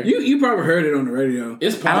right. You probably heard it on the radio.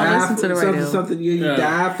 It's popular. I don't listen to the radio. Something you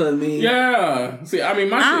die for me. Yeah. See, I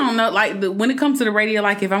mean, I don't know. Like, when it comes to the radio,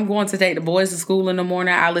 like, if I'm going to take the boys to school in the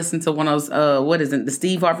morning, I listen to one of those, the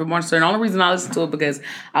Steve Harvey Morning Show. And the only reason I listen to it because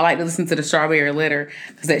I like to listen to the Strawberry Letter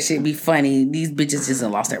because that shit be funny. These bitches just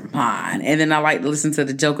lost their mind. And then I like to listen to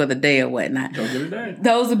the Joke of the Day or whatnot. Joke of the Day.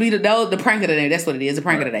 Those would be the prank of the day. That's what it is, the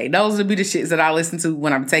prank of the day. Those would be the shits that I listen to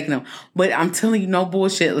when I'm taking them. But I'm telling you, no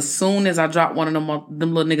bullshit. As soon as I drop one of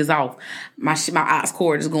them little niggas off, my ox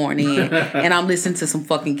cord is going in, and I'm listening to some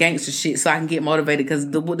fucking gangster shit so I can get motivated. Because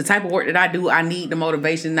the type of work that I do, I need the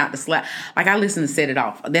motivation, not the slap. Like, I listen to Set It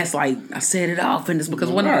Off. That's like I set it off, and it's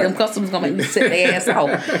because one of them customers gonna make me set their ass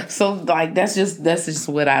off. So like that's just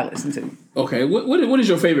what I listen to. Okay, what is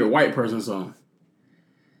your favorite white person song?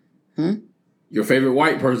 Your favorite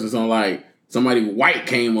white person song, like somebody white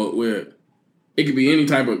came up with. It could be any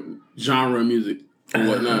type of genre of music or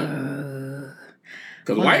whatnot.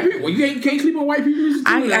 Because white people, you can't sleep on white people music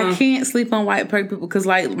too. I can't sleep on white people because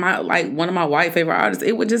like one of my white favorite artists,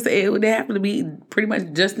 it would happen to be pretty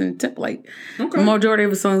much Justin Timberlake. Okay. Majority of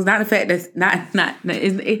his songs, not the fact that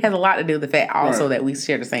it has a lot to do with the fact also that we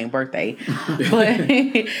share the same birthday. But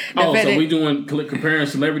so we doing comparing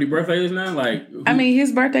celebrity birthdays now? Like I mean,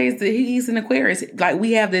 his birthday is he's an Aquarius. Like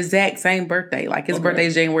we have the exact same birthday. Like his birthday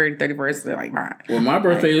is January 31st, like mine. Well, my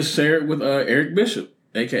birthday is shared with Eric Bishop.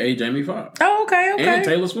 AKA Jamie Foxx. Oh, okay. And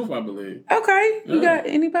Taylor Swift, I believe. Okay. You got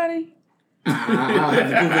anybody? I'll have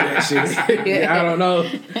to Google that shit. Yeah, I don't know.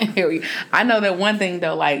 I know that one thing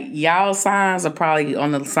though, like y'all signs are probably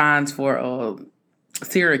on the signs for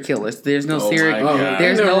serial killers. There's no serial.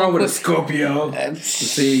 There's no wrong with a Scorpio.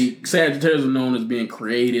 See, Sagittarius are known as being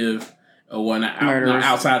creative or whatnot,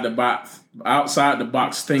 outside the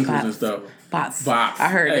box thinkers and stuff. Box. I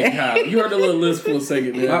heard it. You heard the little list for a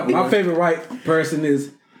second there. My favorite white person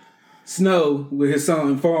is Snow with his song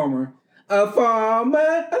Informer. A farmer,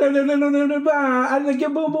 I didn't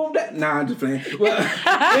get boom boom. Nah, I'm just playing. Well,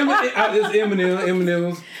 it's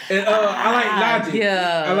Eminem's, and I like Logic.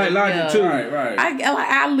 Yeah, I like Logic too. Right.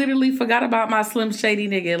 I literally forgot about my Slim Shady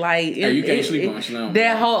nigga. Like you can't sleep on Slim.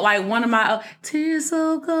 That whole like one of my tears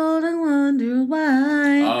so cold I wonder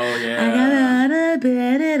why. Oh yeah. I got out of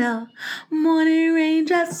bed at all. Morning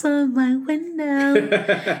raindrops on my window,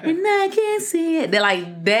 and I can't see it. They're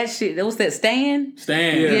like that shit. What's that? Stan.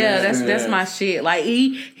 Yeah, that's my shit. Like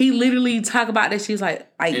he literally talk about that shit. Like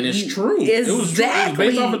and it's true. Exactly. It was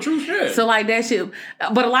based off of true shit. So like that shit.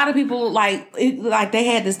 But a lot of people like they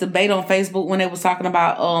had this debate on Facebook when they was talking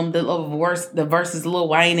about the versus Lil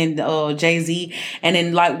Wayne and Jay-Z, and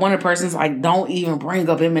then like one of the persons like don't even bring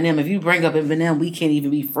up Eminem. If you bring up Eminem, we can't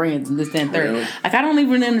even be friends and this that, and third. Really? Like I don't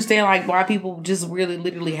even understand like why people just really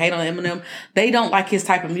literally hate on Eminem. They don't like his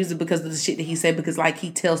type of music because of the shit that he said, because like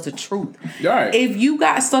he tells the truth. Right. If you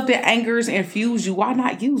got stuff that angers and fuels you, why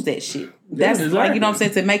not use that shit? That's like, you know what I'm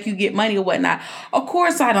saying, to make you get money or whatnot. Of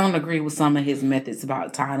course, I don't agree with some of his methods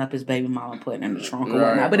about tying up his baby mama and putting her in the trunk or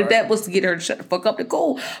whatnot. But if that was to get her to shut the fuck up, then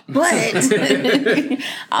cool. But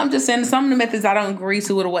I'm just saying some of the methods I don't agree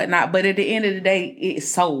to it or whatnot. But at the end of the day, it's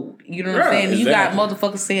sold. You know what I'm saying? Exactly. You got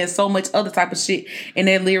motherfuckers saying so much other type of shit in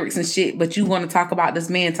their lyrics and shit. But you want to talk about this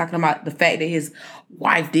man talking about the fact that his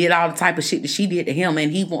wife did all the type of shit that she did to him,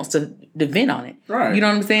 and he wants to vent on it. Right. You know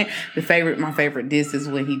what I'm saying? My favorite diss is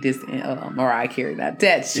when he dissed Mariah Carey. Now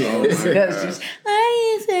that shit.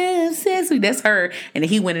 That's her, and then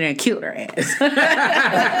he went in there and killed her ass.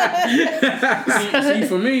 See,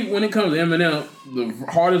 for me, when it comes to Eminem, the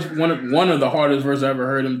hardest one of the hardest verses I ever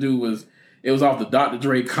heard him do was. It was off the Dr.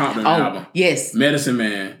 Dre Compton album. Yes. Medicine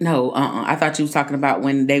Man. No, I thought you was talking about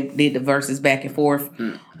when they did the verses back and forth.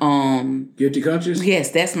 Guilty Conscious? Yes,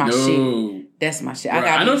 that's my shit. That's my shit. Right.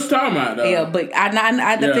 I know what you're talking about, though. Yeah, but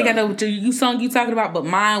I think I know what you talking about, but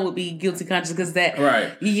mine would be Guilty Conscious because that.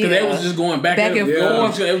 Right. Because they was just going back and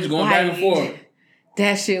forth. They was going back and forth.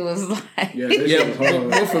 That shit was like.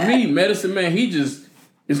 But for me, Medicine Man,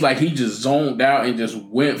 it's like he just zoned out and just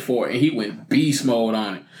went for it, and he went beast mode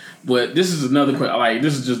on it. But this is another question. Like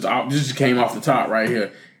this just came off the top right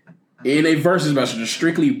here. In a versus battle, just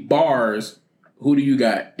strictly bars. Who do you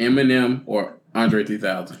got, Eminem or Andre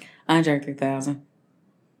 3000? Andre 3000.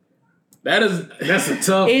 That's a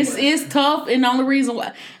tough. It's tough, and the only reason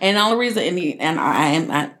why, I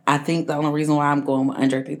think the only reason why I'm going with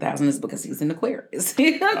Andre 3000 is because he's an Aquarius.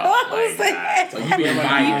 You know what I'm saying? So you being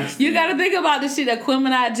biased. You got to think about this shit.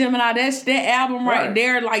 Aquemini, Gemini. That album right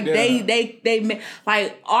there. Like they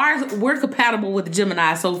like we're compatible with the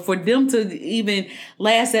Gemini. So for them to even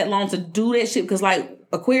last that long to do that shit, because like.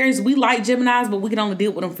 Aquarius, we like Geminis, but we can only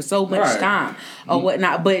deal with them for so much time or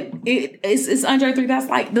whatnot. But it's Andre 3000.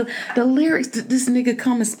 Like the lyrics that this nigga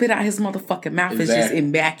come and spit out his motherfucking mouth is just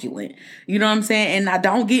immaculate. You know what I'm saying? And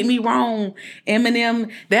don't get me wrong,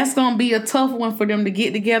 Eminem, that's gonna be a tough one for them to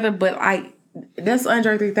get together. But like that's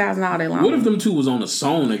Andre 3000 all day long. What if them two was on a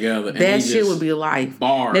song together? And that shit would be life.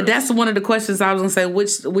 Bars. Now, that's one of the questions I was gonna say.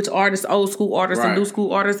 Which artists, old school artists and new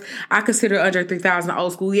school artists? I consider Andre 3000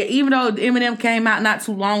 old school. Yeah, even though Eminem came out not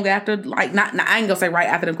too long after, like I ain't gonna say right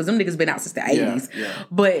after them because them niggas been out since the 80s. Yeah.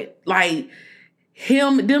 But like.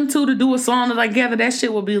 Them two to do a song together, that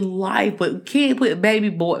shit would be life. But can't put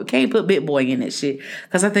Big Boy in that shit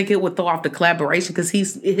because I think it would throw off the collaboration because he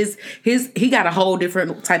got a whole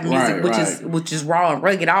different type of music, which is raw and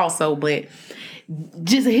rugged also. But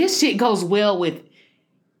just his shit goes well with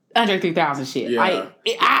Andre 3000 shit. Yeah.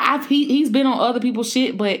 Like he's been on other people's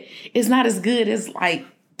shit, but it's not as good as like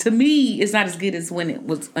to me, it's not as good as when it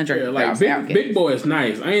was Andre. Yeah, like Big Boy is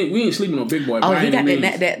nice. We ain't sleeping on Big Boy. Oh, he got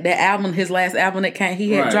that album, his last album that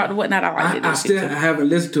he had dropped or whatnot. I like it. I haven't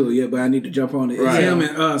listened to it yet, but I need to jump on it. It's him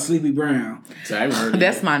and Sleepy Brown. So I haven't heard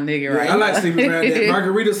That's my nigga, right? I like Sleepy Brown. That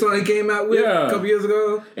Margarita song he came out with a couple years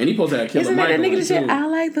ago. And he posted that Killer Mike. Isn't that nigga that shit? I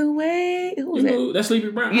like the way. Who was that? That's Sleepy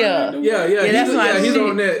Brown. Yeah. He's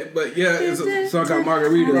on that. But it's a song called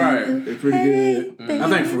Margarita. Right. It's pretty good. I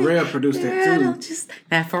think Pharrell produced that too.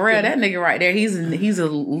 Now Pharrell, that nigga right there, he's a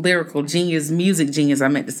lyrical genius, music genius. I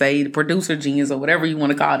meant to say, the producer genius or whatever you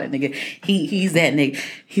want to call that nigga. He's that nigga.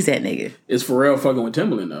 He's that nigga. Is Pharrell fucking with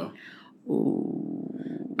Timbaland though?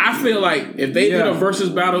 Ooh. I feel like if they did a versus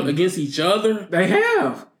battle against each other, they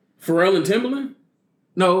have Pharrell and Timbaland.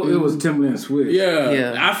 No, it was Timbaland and Switch.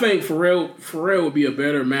 Yeah. I think Pharrell would be a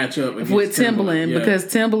better matchup with Timbaland because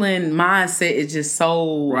Timbaland mindset is just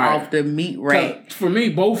so off the meat rack. For me,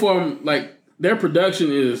 both of them, like their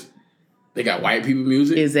production is. They got white people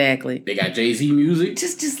music. Exactly. They got Jay-Z music.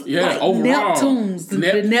 Just like overall. Neptunes. The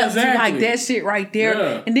Neptunes, exactly. Like that shit right there.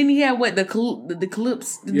 Yeah. And then he had what, the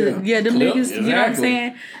Clips. Them niggas, exactly. You know what I'm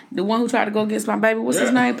saying? The one who tried to go against my baby. What's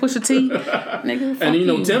his name? Pusha T. Nigga,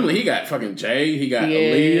 and Timbaland, he got fucking Jay. He got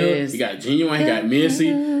Aaliyah. He got Genuine. He got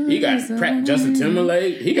Missy. He got Justin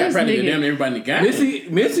Timberlake. He got practically damn everybody in the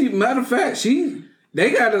game. Missy, matter of fact,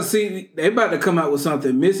 they got a CD. They about to come out with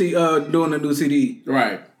something. Missy doing a new CD.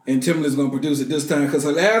 Right. And Timbaland's gonna produce it this time because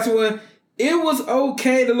her last one, it was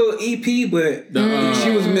okay, the little EP, but she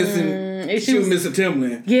was missing. She was missing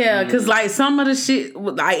Timbaland. Yeah, because like some of the shit,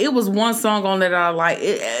 like it was one song on that I like.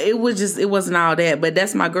 It wasn't all that, but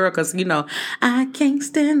that's my girl because I can't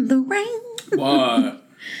stand the rain. Wow.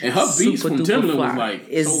 And her beats from Timbaland was like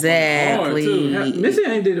exactly. So hard too. Missy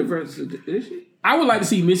ain't did a verse, did she? I would like to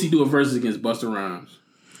see Missy do a verse against Busta Rhymes.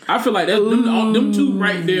 I feel like them two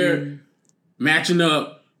right there matching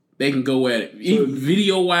up. They can go at it. Even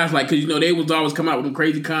video-wise, like, because, they was always come out with them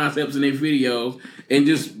crazy concepts in their videos and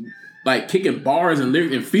just, like, kicking bars and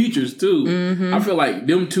lyrics and features, too. Mm-hmm. I feel like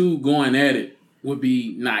them two going at it would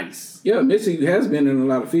be nice. Yeah, Missy has been in a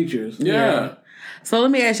lot of features. Yeah. So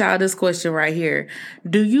let me ask y'all this question right here.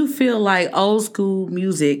 Do you feel like old school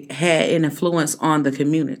music had an influence on the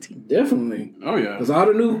community? Definitely. Oh, yeah. Because all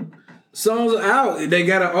the new songs are out. They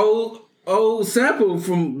got an old sample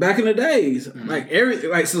from back in the days. Mm-hmm. Like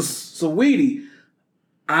Saweetie.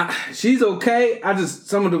 She's okay.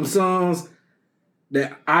 Some of them songs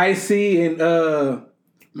that I see and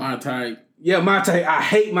My Type. Yeah, My Type. I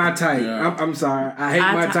hate My Type. Yeah. I'm sorry. I hate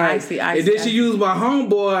My Type. And then she used my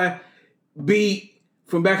homeboy beat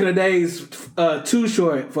from back in the days, Too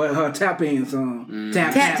Short for her tap in song.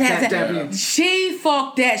 Tap in. She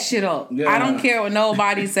fucked that shit up. Yeah. I don't care what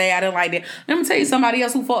nobody say. I didn't like that. Let me tell you somebody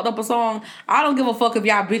else who fucked up a song. I don't give a fuck if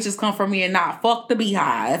y'all bitches come from me and not. Fuck the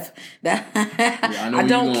Beehive. I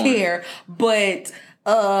don't care. But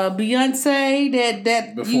Beyonce,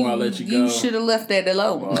 that before I let you go, you should have left that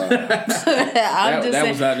alone. That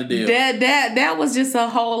was out the deal. That was just a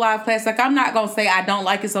whole lot of plastic. Like, I'm not gonna say I don't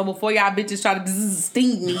like it. So before y'all bitches try to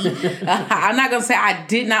sting me, I'm not gonna say I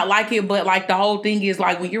did not like it. But like the whole thing is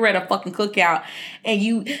like when you're at a fucking cookout and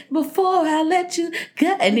you before I let you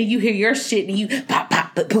go, and then you hear your shit and you pop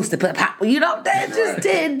post pop.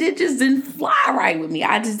 It just didn't fly right with me.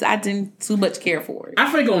 I didn't too much care for it.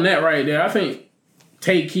 I think on that right there, I think.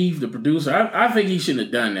 Tay Keith, the producer, I think he shouldn't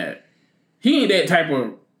have done that. He ain't that type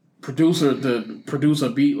of producer to produce a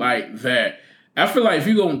beat like that. I feel like if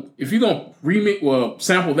you're gonna remix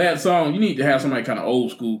sample that song, you need to have somebody kind of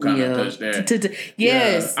old school kind of touch that.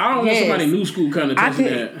 Yes, I don't want somebody new school kind of touch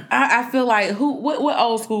that. I feel like what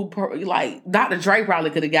old school like Dr. Dre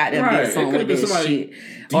probably could have got that beat song with this shit.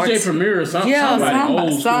 DJ Premier or something.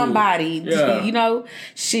 Yeah, somebody. Yeah.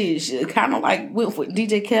 Shit kind of like went for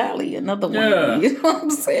DJ Khaled, another one. Yeah. You know what I'm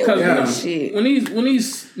saying? Shit. When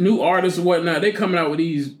these new artists and whatnot, they coming out with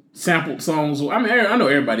these sampled songs. I mean, I know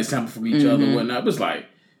everybody sampled from each other and whatnot, but it's like,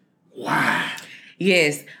 why?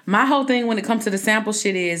 Yes. My whole thing when it comes to the sample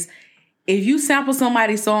shit is, if you sample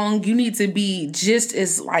somebody's song, you need to be just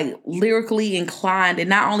as like lyrically inclined, and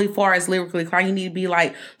not only far as lyrically inclined, you need to be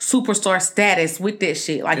like superstar status with that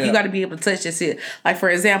shit. Like you got to be able to touch that shit. Like for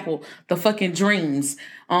example, the fucking Dreams.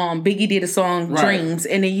 Biggie did a song Dreams,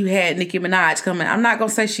 and then you had Nicki Minaj coming. I'm not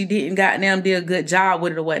gonna say she didn't goddamn did a good job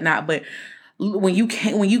with it or whatnot, but when you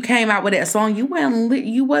came out with that song, you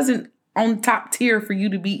wasn't on top tier for you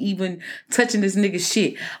to be even touching this nigga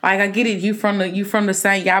shit. Like I get it, you from the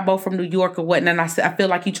same, y'all both from New York or whatnot. And I feel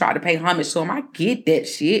like you tried to pay homage to him. I get that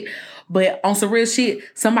shit, but on some real shit,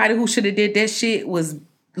 somebody who should have did that shit was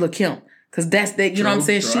Lil' Kim. Cause that's that, you know what I'm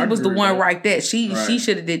saying? She was the one right there. She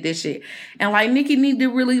should have did this shit. And like Nicki need to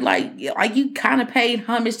really like you kind of paid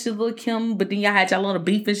homage to Lil' Kim, but then y'all had y'all little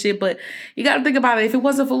beef and shit. But you gotta think about it. If it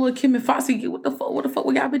wasn't for Lil' Kim and Foxy, what the fuck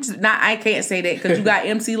were y'all bitches? Nah, I can't say that because you got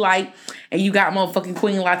MC Lyte and you got motherfucking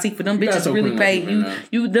Queen Latifah. Them bitches really paid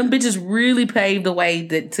them bitches really paved the way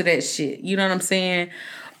to that shit. You know what I'm saying?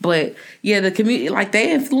 But yeah, the community, like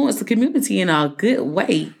they influenced the community in a good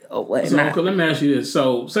way. So let me ask you this: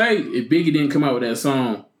 so, say if Biggie didn't come out with that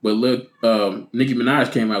song, but look, Nicki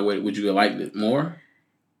Minaj came out with it, would you have liked it more?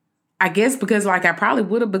 I guess because like I probably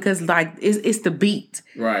would have because like it's the beat,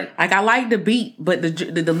 right? Like I like the beat, but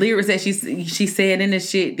the lyrics that she said in the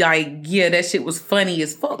shit, like yeah, that shit was funny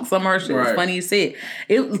as fuck. Some of her shit was funny as shit.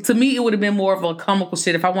 To me, it would have been more of a comical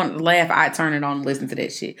shit. If I wanted to laugh, I'd turn it on and listen to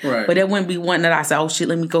that shit. Right. But that wouldn't be one that I say, oh shit,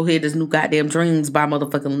 let me go hear this new goddamn Dreams by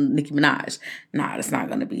motherfucking Nicki Minaj. Nah, that's not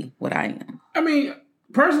gonna be what I am. I mean,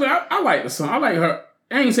 personally, I like the song. I like her.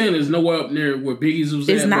 I ain't saying there's nowhere up near where Biggie's was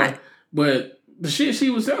it's at, not. But the shit she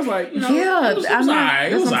was like, you know, yeah, it was that's what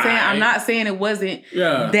I'm saying. I'm not saying it wasn't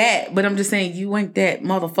that, but I'm just saying you ain't that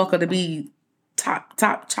motherfucker to be top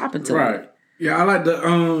chopping to. Right. Yeah, I like the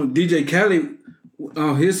DJ Khaled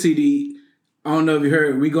on his CD. I don't know if you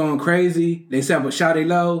heard We Going Crazy. They sampled Shawty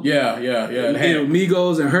Low. Yeah.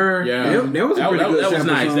 Migos and her. Yeah. That was a pretty good that was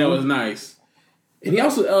nice. song. That was nice. And he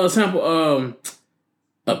also sampled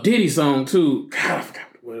a Diddy song too. God, I forgot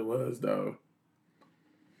what it was though.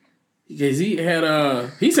 Because he had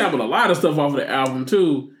he sampled a lot of stuff off of the album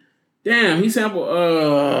too. Damn, he sampled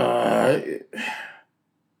a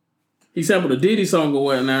Diddy song or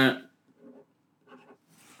whatnot.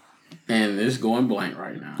 And it's going blank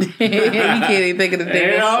right now. You can't even think of the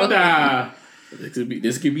thing. Hell nah.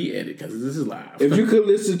 This could be edited because this is live. If you could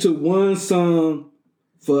listen to one song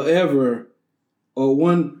forever or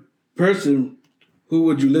one person, who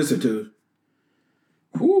would you listen to?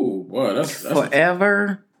 Ooh, boy, that's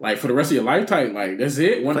forever. Like for the rest of your lifetime, like that's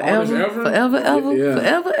it. One artist ever,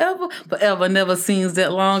 forever. Never seems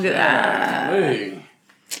that long. I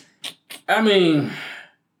mean,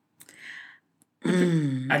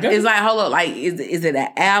 I guess it's like hold up. Like is it an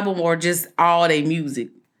album or just all their music?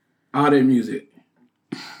 All their music.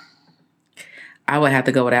 I would have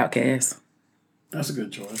to go with Outkast. That's a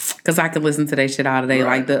good choice. Cause I could listen to that shit all day.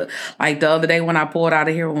 Right. Like the other day when I pulled out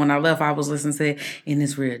of here, when I left, I was listening to it in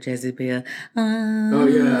this real Jezebel. Oh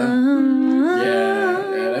yeah.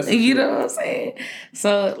 That's you know what I'm saying.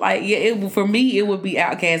 So like for me it would be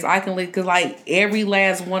Outkast. I can because like every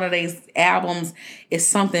last one of these albums is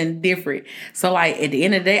something different. So like at the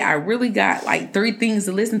end of the day, I really got like 3 things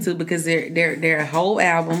to listen to because they're a whole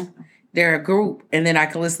album. They're a group, and then I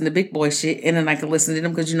can listen to Big Boy shit, and then I can listen to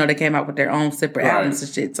them because they came out with their own separate albums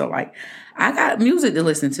and shit. So like, I got music to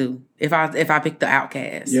listen to if I pick the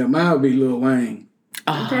Outkast. Yeah, mine would be Lil Wayne.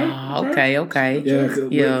 Okay.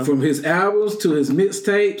 Yeah. From his albums to his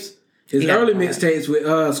mixtapes, his early mixtapes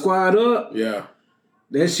with Squad Up. Yeah,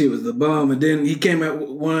 that shit was the bomb. And then he came out with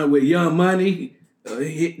one with Young Money.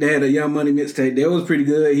 They had a Young Money mixtape. That was pretty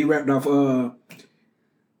good. He rapped off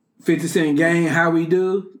 50 Cent Gang, How We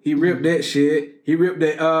Do. He ripped that shit. He ripped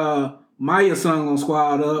that Maya song on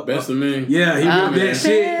Squad Up. Best of Me. Yeah, he ripped that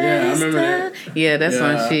shit. Yeah, I remember that. Yeah, that's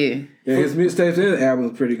my shit. Yeah, his mixtapes and the album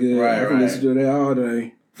was pretty good. I can listen to that all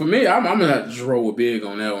day. For me, I'm gonna have to just roll with Big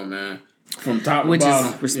on that one, man. From top to bottom. Which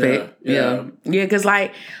is respect. Yeah, because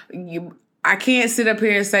like I can't sit up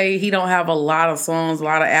here and say he don't have a lot of songs, a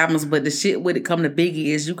lot of albums, but the shit when it come to Biggie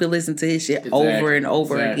is you can listen to his shit over and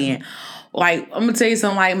over again. Like, I'm going to tell you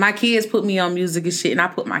something, like, my kids put me on music and shit, and I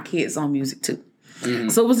put my kids on music, too. Mm-hmm.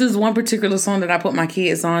 So it was this one particular song that I put my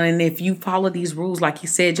kids on, and if you follow these rules, like you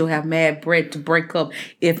said, you'll have mad bread to break up.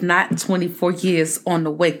 If not, 24 years on the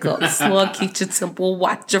wake up. Slug, keep your temple,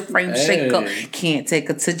 watch your frame shake up. Can't take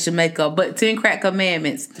a touch of makeup. But 10 Crack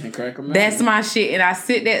Commandments. 10 Crack Commandments. That's my shit, and I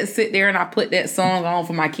sit there and I put that song on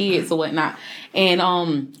for my kids or whatnot. And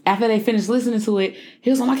after they finished listening to it,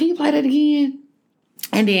 he was like, can you play that again?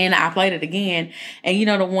 And then I played it again. And you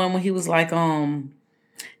know the one when he was like,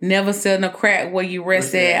 never sell no crack where you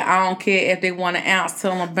rest at. I don't care if they want an ounce,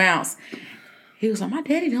 tell them bounce. He was like, my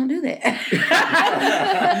daddy don't do that.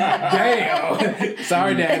 Damn.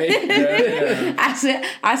 Sorry, daddy. Yeah.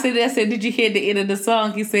 I said, did you hear the end of the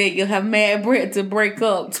song? He said, you'll have mad bread to break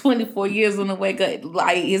up. 24 years on the wake up.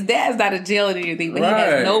 Like, his dad's not in jail or anything, but he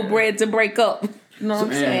has no bread to break up. You know what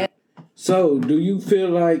I'm saying? So, do you feel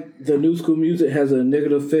like the new school music has a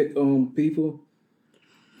negative effect on people?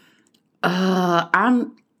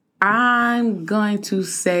 I'm going to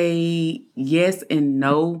say yes and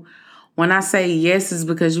no. When I say yes, it's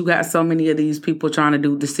because you got so many of these people trying to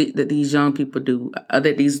do the shit that these young people do,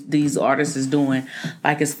 that these artists is doing.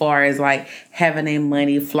 Like as far as like having their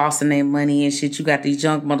money, flossing their money and shit, you got these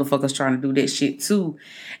young motherfuckers trying to do that shit too.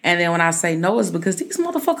 And then when I say no, it's because these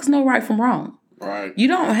motherfuckers know right from wrong. Right. You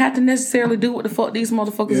don't have to necessarily do what the fuck these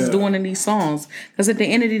motherfuckers is doing in these songs. Because at the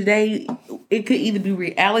end of the day, it could either be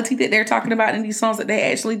reality that they're talking about in these songs that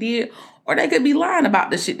they actually did, or they could be lying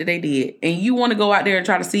about the shit that they did. And you want to go out there and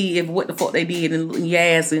try to see if what the fuck they did and your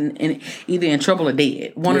ass and either in trouble or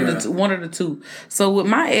dead. One of the two. So with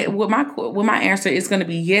my answer, it's going to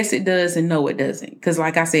be yes, it does, and no, it doesn't. Because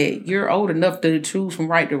like I said, you're old enough to choose from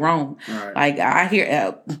right to wrong. Right. Like I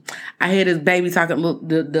hear this baby talking,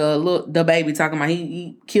 the baby talking about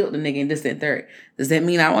he killed the nigga and this and third. Does that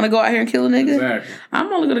mean I want to go out here and kill a nigga? Exactly.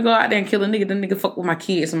 I'm only going to go out there and kill a nigga. The nigga fuck with my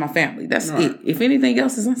kids and my family. That's it. If anything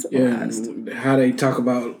else is unsupervised. Yeah, how they talk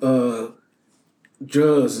about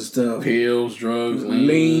drugs and stuff. Pills, drugs,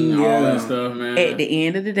 lean, all that stuff, man. At the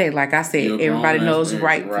end of the day, like I said, everybody knows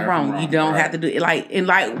right from wrong. You don't have to do it. Like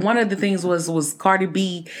one of the things was Cardi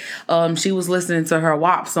B, she was listening to her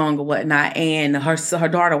WAP song or whatnot, and her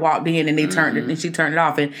daughter walked in and they turned it and she turned it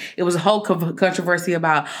off, and it was a whole controversy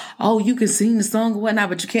about, oh, you can sing the song or whatnot,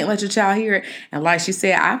 but you can't let your child hear it. And like she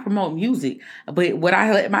said, I promote music, but what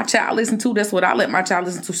I let my child listen to, that's what I let my child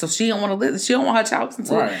listen to. So she don't want to listen. She don't want her child to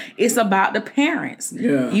listen to it. It's about the parents.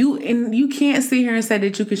 Yeah. You can't sit here and say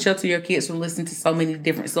that you can shelter your kids from listening to so many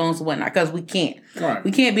different songs and whatnot, because we can't. Right.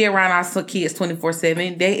 We can't be around our kids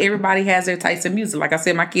 24/7. Everybody has their types of music. Like I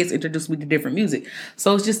said, my kids introduced me to different music.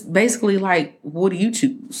 So it's just basically like, what do you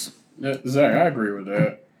choose? Yeah, Zach, I agree with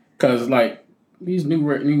that. Because like these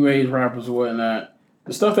new age rappers and whatnot,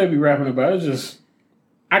 the stuff they be rapping about is just,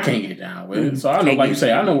 I can't get down with it. So I know, like you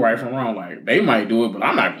say, I know right from wrong. Like they might do it, but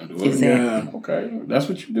I'm not gonna do it. Exactly. Yeah. Okay, that's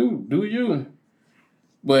what you do. Do you?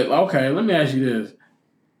 But, okay, let me ask you this.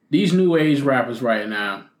 These new age rappers right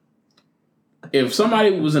now, if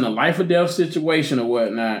somebody was in a life or death situation or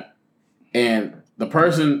whatnot, and the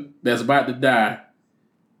person that's about to die,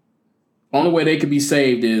 only way they could be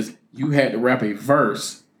saved is you had to rap a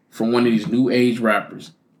verse from one of these new age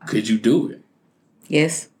rappers. Could you do it?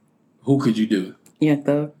 Yes. Who could you do? Young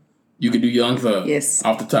Thug. You could do Young Thug. Yes.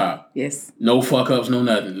 Off the top. Yes. No fuck ups, no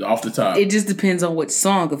nothing. Off the top. It just depends on which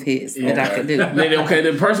song of his that I could do. Okay,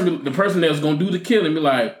 the person that's gonna do the killing be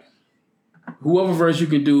like, whoever verse you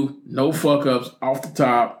can do, no fuck ups, off the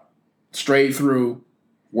top, straight through,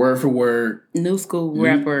 word for word. New school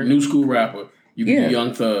rapper. You can do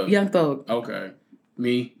Young Thug. Young Thug. Okay.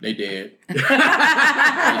 Me, they dead.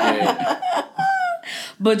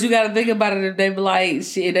 But you gotta think about it. If they be like,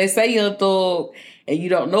 shit, they say Young Thug and you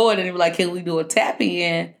don't know it, and they be like, can we do a tap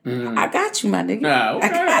in? I got you, my nigga. Okay. I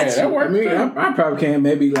got you. That works. I probably can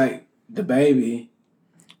maybe like the baby.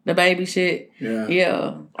 The baby shit.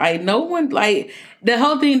 Yeah. Like no one, like the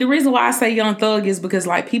whole thing, the reason why I say Young Thug is because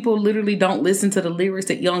like people literally don't listen to the lyrics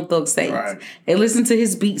that Young Thug says. Right. They listen to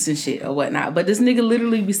his beats and shit or whatnot. But this nigga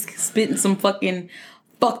literally be spitting some fucking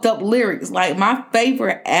fucked up lyrics. Like my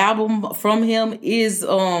favorite album from him is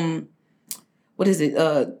what is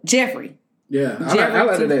it? Jeffrey. Yeah, I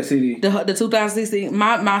like that CD. The 2016.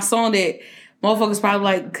 My song that motherfuckers probably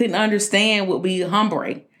like couldn't understand would be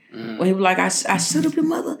Hombre. When he was like, I shoot up your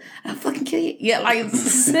mother, I fucking kill you. Yeah, like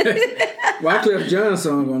Wyclef Jean's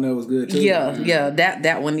song on there was good too. Yeah,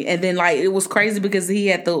 that one. And then like it was crazy because he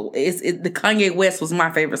had the Kanye West was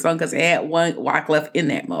my favorite song because it had one Wyclef in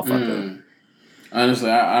that motherfucker.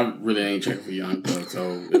 Honestly, I really ain't checking for Young Thug.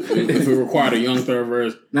 So if it required a Young Thug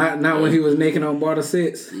verse, not when he was naked on Barter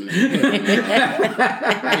 6. I ain't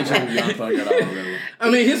checking for Young Thug at all. Really. I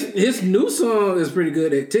mean, his new song is pretty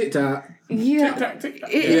good at TikTok. Yeah, TikTok.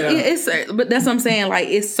 It's but that's what I'm saying. Like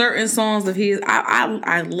it's certain songs of his.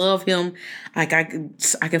 I love him. Like I can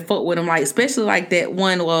fuck with him. Like especially like that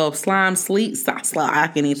one of Slime Sleep. I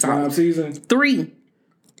can't even talk. Slime Season 3.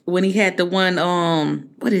 When he had the one,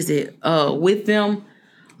 what is it? With Them.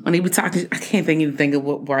 When he be talking, I can't even think of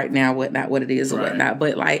what right now, what it is or whatnot.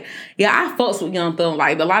 But like, yeah, I fucks with Young Thug.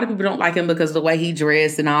 Like a lot of people don't like him because of the way he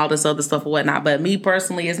dressed and all this other stuff or whatnot. But me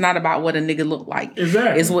personally, it's not about what a nigga look like.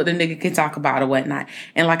 Exactly. It's what the nigga can talk about or whatnot.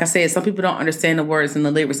 And like I said, some people don't understand the words and the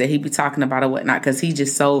lyrics that he be talking about or whatnot because he's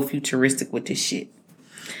just so futuristic with this shit.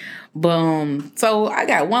 Boom. So I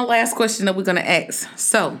got one last question that we're gonna ask.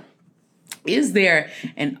 So, is there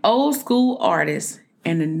an old school artist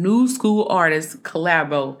and a new school artist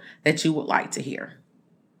collabo that you would like to hear?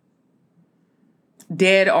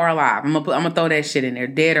 Dead or alive. I'm gonna throw that shit in there.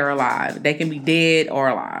 Dead or alive. They can be dead or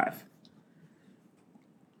alive.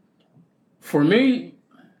 For me,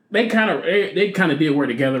 they kind of did work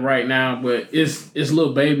together right now, but it's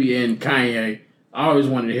Lil Baby and Kanye. I always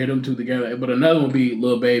wanted to hear them two together, but another one would be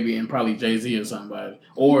Lil Baby and probably Jay-Z or somebody,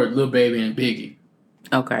 or Lil Baby and Biggie.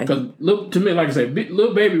 Okay. Because to me, like I said,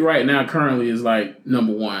 Lil Baby right now currently is like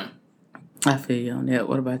number one. I feel you on that.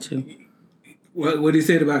 What about you? What he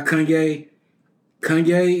said about Kanye?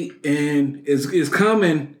 Kanye and is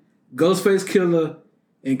coming. Ghostface Killah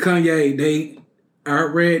and Kanye. I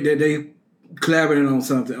read that they collaborating on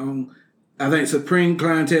something on. I think Supreme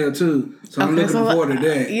Clientele too. So I'm looking forward to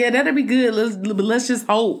that. Yeah, that'd be good. Let's just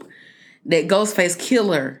hope that Ghostface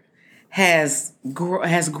Killah has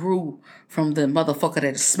grew from the motherfucker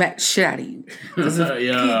that smacked the shit out of you. Because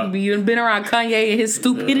you've been around Kanye and his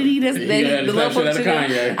stupidity. That's the love for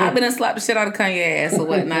shit. I've been and slapped the shit out of Kanye ass or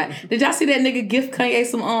whatnot. Did y'all see that nigga gift Kanye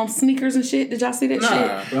some sneakers and shit? Did y'all see that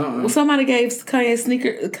shit? Well, somebody gave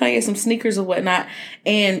Kanye some sneakers or whatnot,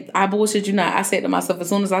 and I bullshit you not. I said to myself, as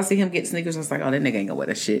soon as I see him get sneakers, I was like, oh, that nigga ain't gonna wear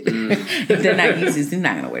that shit. If they're not Yeezys, he's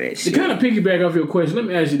not gonna wear that shit. To kind of piggyback off your question, let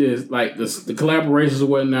me ask you this: like the collaborations or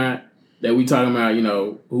whatnot that we talking about, you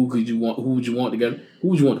know, who would you want together? Who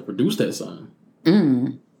would you want to produce that song?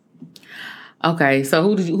 Okay, so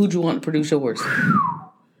who'd you want to produce yours?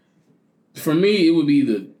 For me, it would be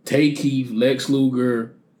the Tay Keith, Lex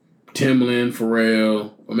Luger, Timbaland,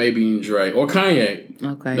 Pharrell, or maybe even Dre or Kanye.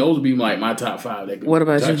 Okay, those would be like my top five. That what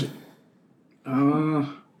about you?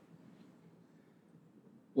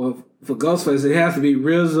 Well, for Ghostface, it has to be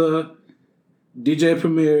RZA, DJ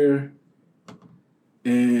Premier,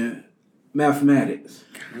 and Mathematics.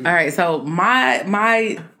 All right, so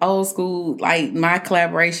my old school, like my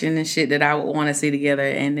collaboration and shit that I would want to see together,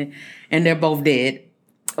 and they're both dead.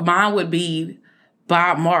 Mine would be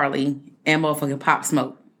Bob Marley and motherfucking Pop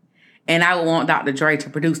Smoke, and I would want Dr. Dre to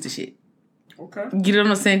produce the shit. Okay, you know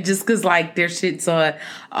what I'm saying? Just because like their shit's a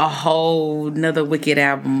whole nother wicked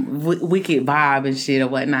album, wicked vibe and shit or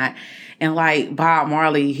whatnot, and like Bob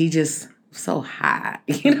Marley, he just so high,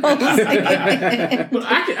 you know what I'm saying? But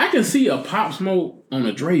I can see a Pop Smoke on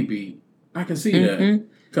a Dre beat. I can see that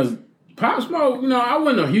because Pop Smoke, you know, I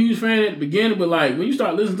wasn't a huge fan at the beginning, but like when you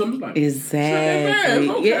start listening to them, it's like exactly,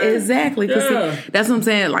 okay. Yeah, exactly. Yeah. See, that's what I'm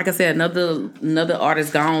saying. Like I said, another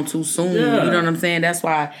artist gone too soon. Yeah. You know what I'm saying? That's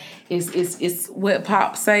why it's what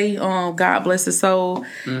Pop say. God bless his soul.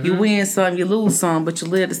 You win some, you lose some, but you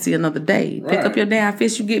live to see another day. Pick up your damn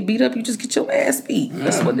fist. You get beat up, you just get your ass beat. Yeah.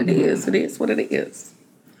 That's what it is. It is what it is.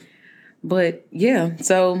 But yeah,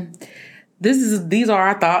 so these are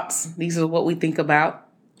our thoughts. These are what we think about.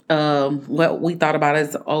 What we thought about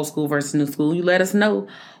as old school versus new school. You let us know.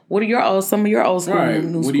 What are some of your old school, new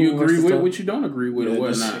school? What do you agree with? What you don't agree with, or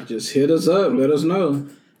whatnot? Just hit us up. Let us know.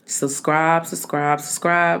 Subscribe.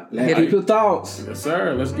 Let people thoughts. Yes,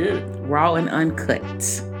 sir. Let's get it. Raw and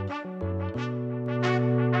uncut.